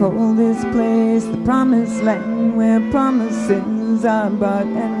 The coldest place, the promised land where promises are bought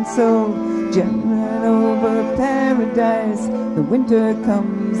and sold. Generate over paradise, the winter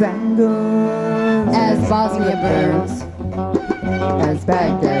comes and goes. As Bosnia burns, as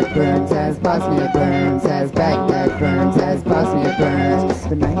Baghdad burns, as Bosnia burns, as Baghdad burns, as Bosnia burns.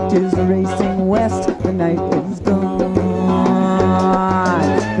 The night is racing west, the night is gone.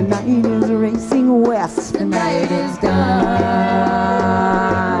 The night is racing west, the night is gone.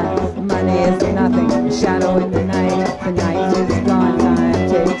 Money is nothing, a shadow in the night. The night is gone, time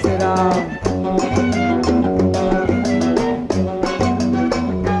takes it all.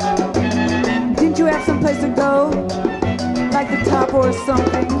 Didn't you have someplace to go? Like the top or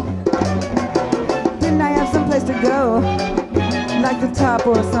something? Didn't I have someplace to go? Like the top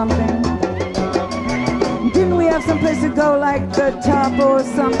or something? Didn't we have someplace to go like the top or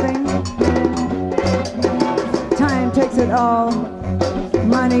something? Time takes it all.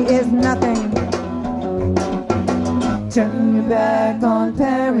 Money is nothing. Turn your back on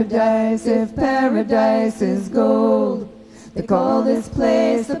paradise if paradise is gold. They call this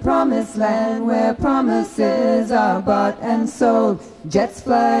place the promised land where promises are bought and sold. Jets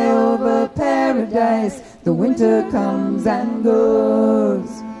fly over paradise, the winter comes and goes.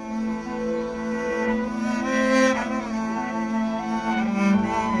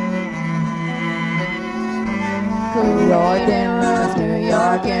 New York in ruins, New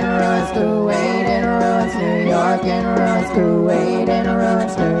York in ruins, Kuwait in ruins, New York in ruins, Kuwait in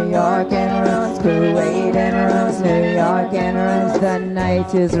ruins, New York in ruins, Kuwait in ruins, New York in ruins. The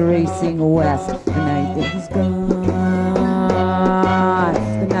night is racing west, the night is gone.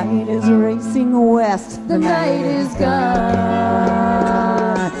 The night is racing west, The night is gone.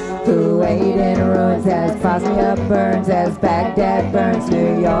 Kuwait in ruins, as Bosnia burns, as Baghdad burns,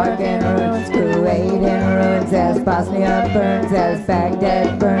 New York in ruins, Kuwait in ruins, as Bosnia burns, as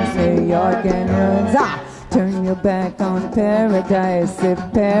Baghdad burns, New York in ruins. Ah! turn your back on paradise if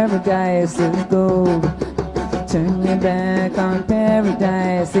paradise is gold. Turn your back on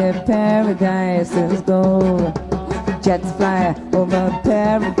paradise if paradise is gold. Jets fly over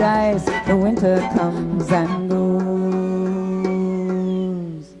paradise, the winter comes and goes.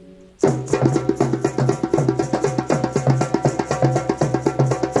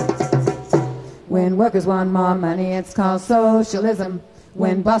 When workers want more money, it's called socialism.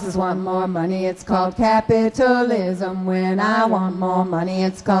 When bosses want more money, it's called capitalism. When I want more money,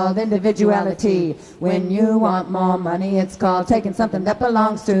 it's called individuality. When you want more money, it's called taking something that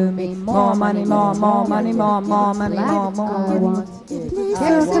belongs to me. More money, more money, more money, more.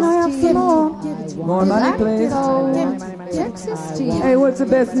 Yes, can I have some more? More money, please. Texas tea. Hey, what's the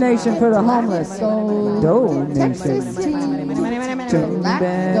best nation for the homeless? Donation. Texas tea. Turn back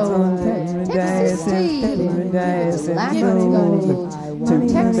on paradise and paradise and gold. Turn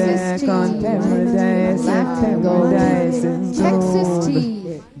back on paradise and paradise and Texas gold.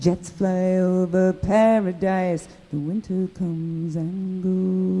 tea. Jets fly over paradise. The winter comes and goes.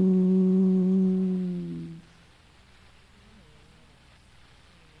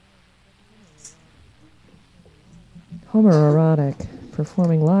 Homer Erotic,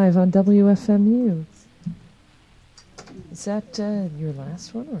 performing live on WFMU. Is that your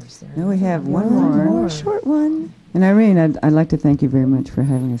last one, or is there? No, we have one More more. short one. And Irene, I'd like to thank you very much for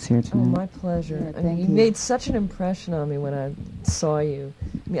having us here Oh, tonight. my pleasure. Yeah, I mean, thank you you. made such an impression on me when I saw you.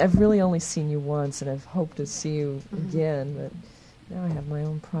 I mean, I've really only seen you once, and I've hoped to see you again, but now I have my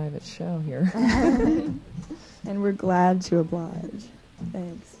own private show here. And we're glad to oblige.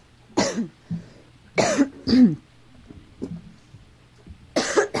 Thanks.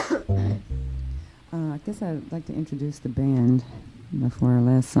 I guess I'd like to introduce the band before our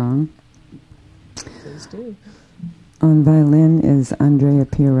last song. Please do. On violin is Andrea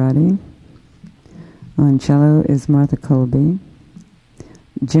Pierotti. On cello is Martha Colby.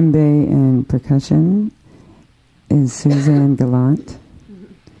 Djembe and percussion is Suzanne Gallant.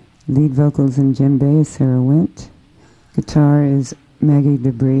 Lead vocals in djembe is Sarah Wint. Guitar is Maggie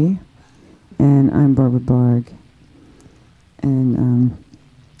Debris. And I'm Barbara Barg. And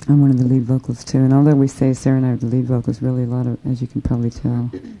I'm one of the lead vocals too. And although we say Sarah and I are the lead vocals, really a lot of, as you can probably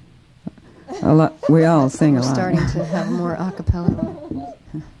tell, a lot. We all sing We're a lot. starting to have more a cappella.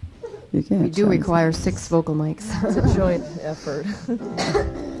 You can't We do try. require 6 vocal mics. It's a joint effort.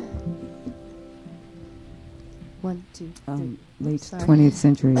 1, 2, 3. Late Sorry. 20th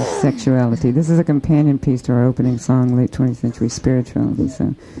century sexuality. This is a companion piece to our opening song, Late 20th Century Spirituality.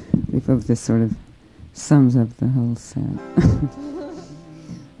 So we hope this sort of sums up the whole set.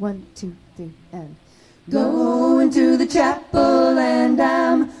 1, 2, 3, and. Going to the chapel and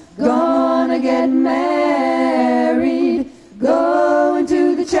I'm gonna get married. Going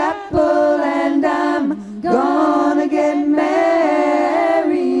to the chapel and I'm gonna get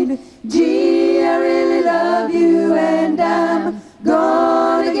married. Gee, I really love you and I'm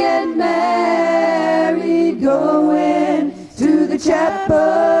gonna get married. Going to the chapel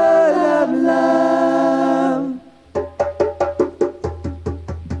of love.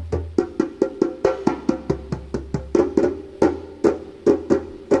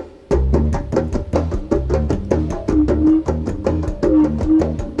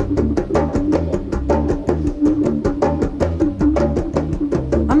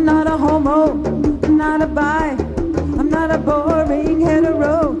 I'm not a homo, I'm not a bi, I'm not a boring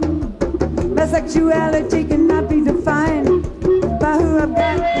hetero. My sexuality cannot be defined by who I've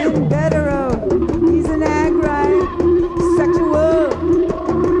got in hetero. He's an ag-right, sexual.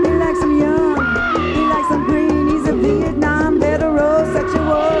 He likes them young, he likes them green. He's a Vietnam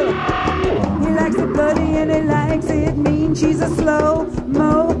heterosexual. He likes it bloody and he likes it mean. She's a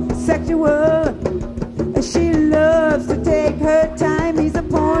slow-mo sexual. She loves to take her time. He's a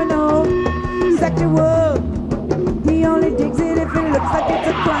porno sexual. He only digs it if it looks like it's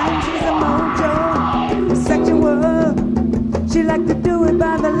a crime. She's a mojo sexual. She likes to do it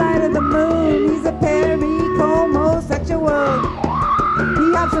by the light of the moon. He's a homosexual. He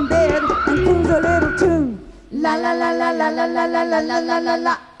hops in bed and croons a little tune. La la la la la la la la la la la la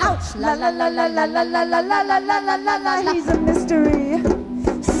la. Ouch! La la la la la la la la la la la la la la. He's a mystery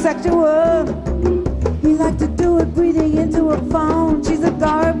sexual. He likes to do it breathing into a phone. She's a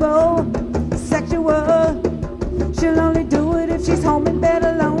garbo sexual. She'll only do it if she's home in bed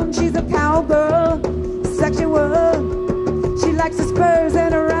alone. She's a cowgirl sexual. She likes the spurs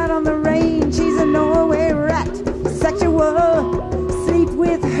and a ride on the range. She's a Norway rat sexual. Sleep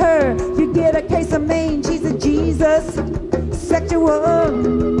with her, you get a case of Maine. She's a Jesus sexual.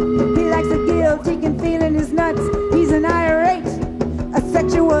 He likes the guilt, he can feel in his nuts. He's an irate, a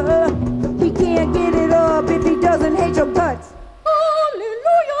sexual. He can't get it up if he doesn't hate your guts.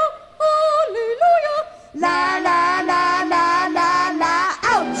 Hallelujah, hallelujah. La la la la la la.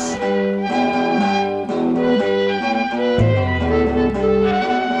 Ouch!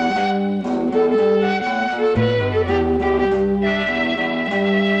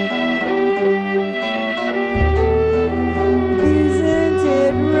 Isn't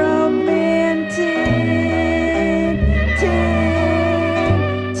it romantic?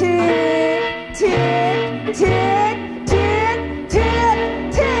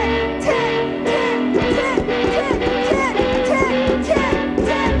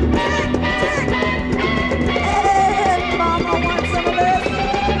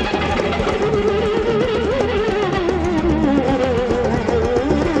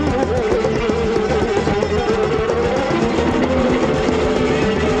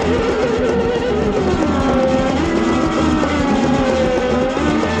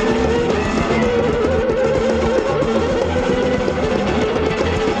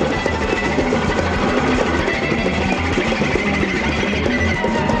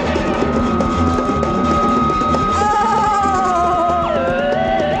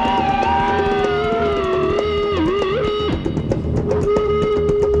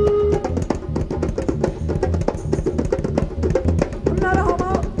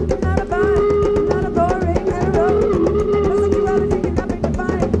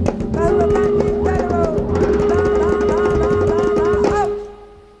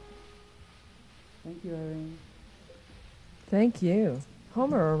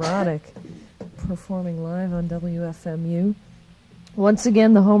 Homer Erotic performing live on WFMU. Once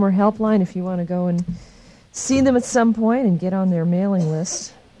again, the Homer Helpline, if you want to go and see them at some point and get on their mailing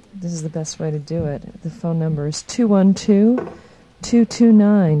list, this is the best way to do it. The phone number is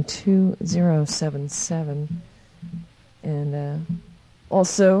 212-229-2077. And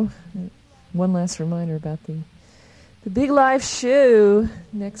also, one last reminder about the big live show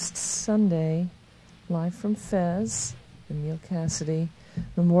next Sunday, live from Fez, the Neil Cassidy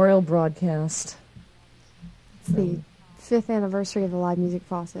Memorial Broadcast. It's the 5th anniversary of the Live Music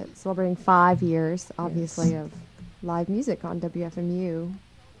Faucet, celebrating 5 years, obviously, of live music on WFMU.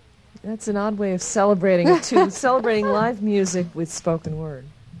 That's an odd way of celebrating it, too. Celebrating live music with spoken word.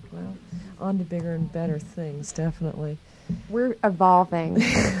 Well, on to bigger and better things, definitely. We're evolving.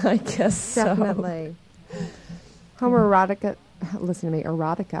 I guess so. Definitely. Homer Erotica. Listen to me,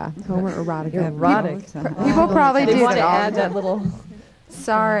 Erotica. Homer Erotica. Erotic. People probably They do want to that. add that little...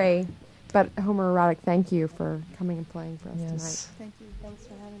 Sorry. But Homer Erotic, thank you for coming and playing for us Yes. Thank you. Thanks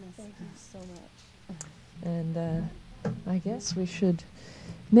for having us. Thank you so much. And I guess we should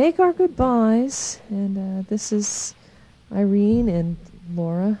make our goodbyes. And this is Irene and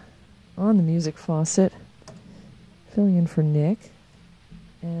Laura on the Music Faucet, filling in for Nick.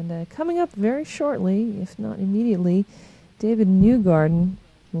 And coming up very shortly, if not immediately, David Newgarden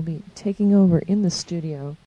will be taking over in the studio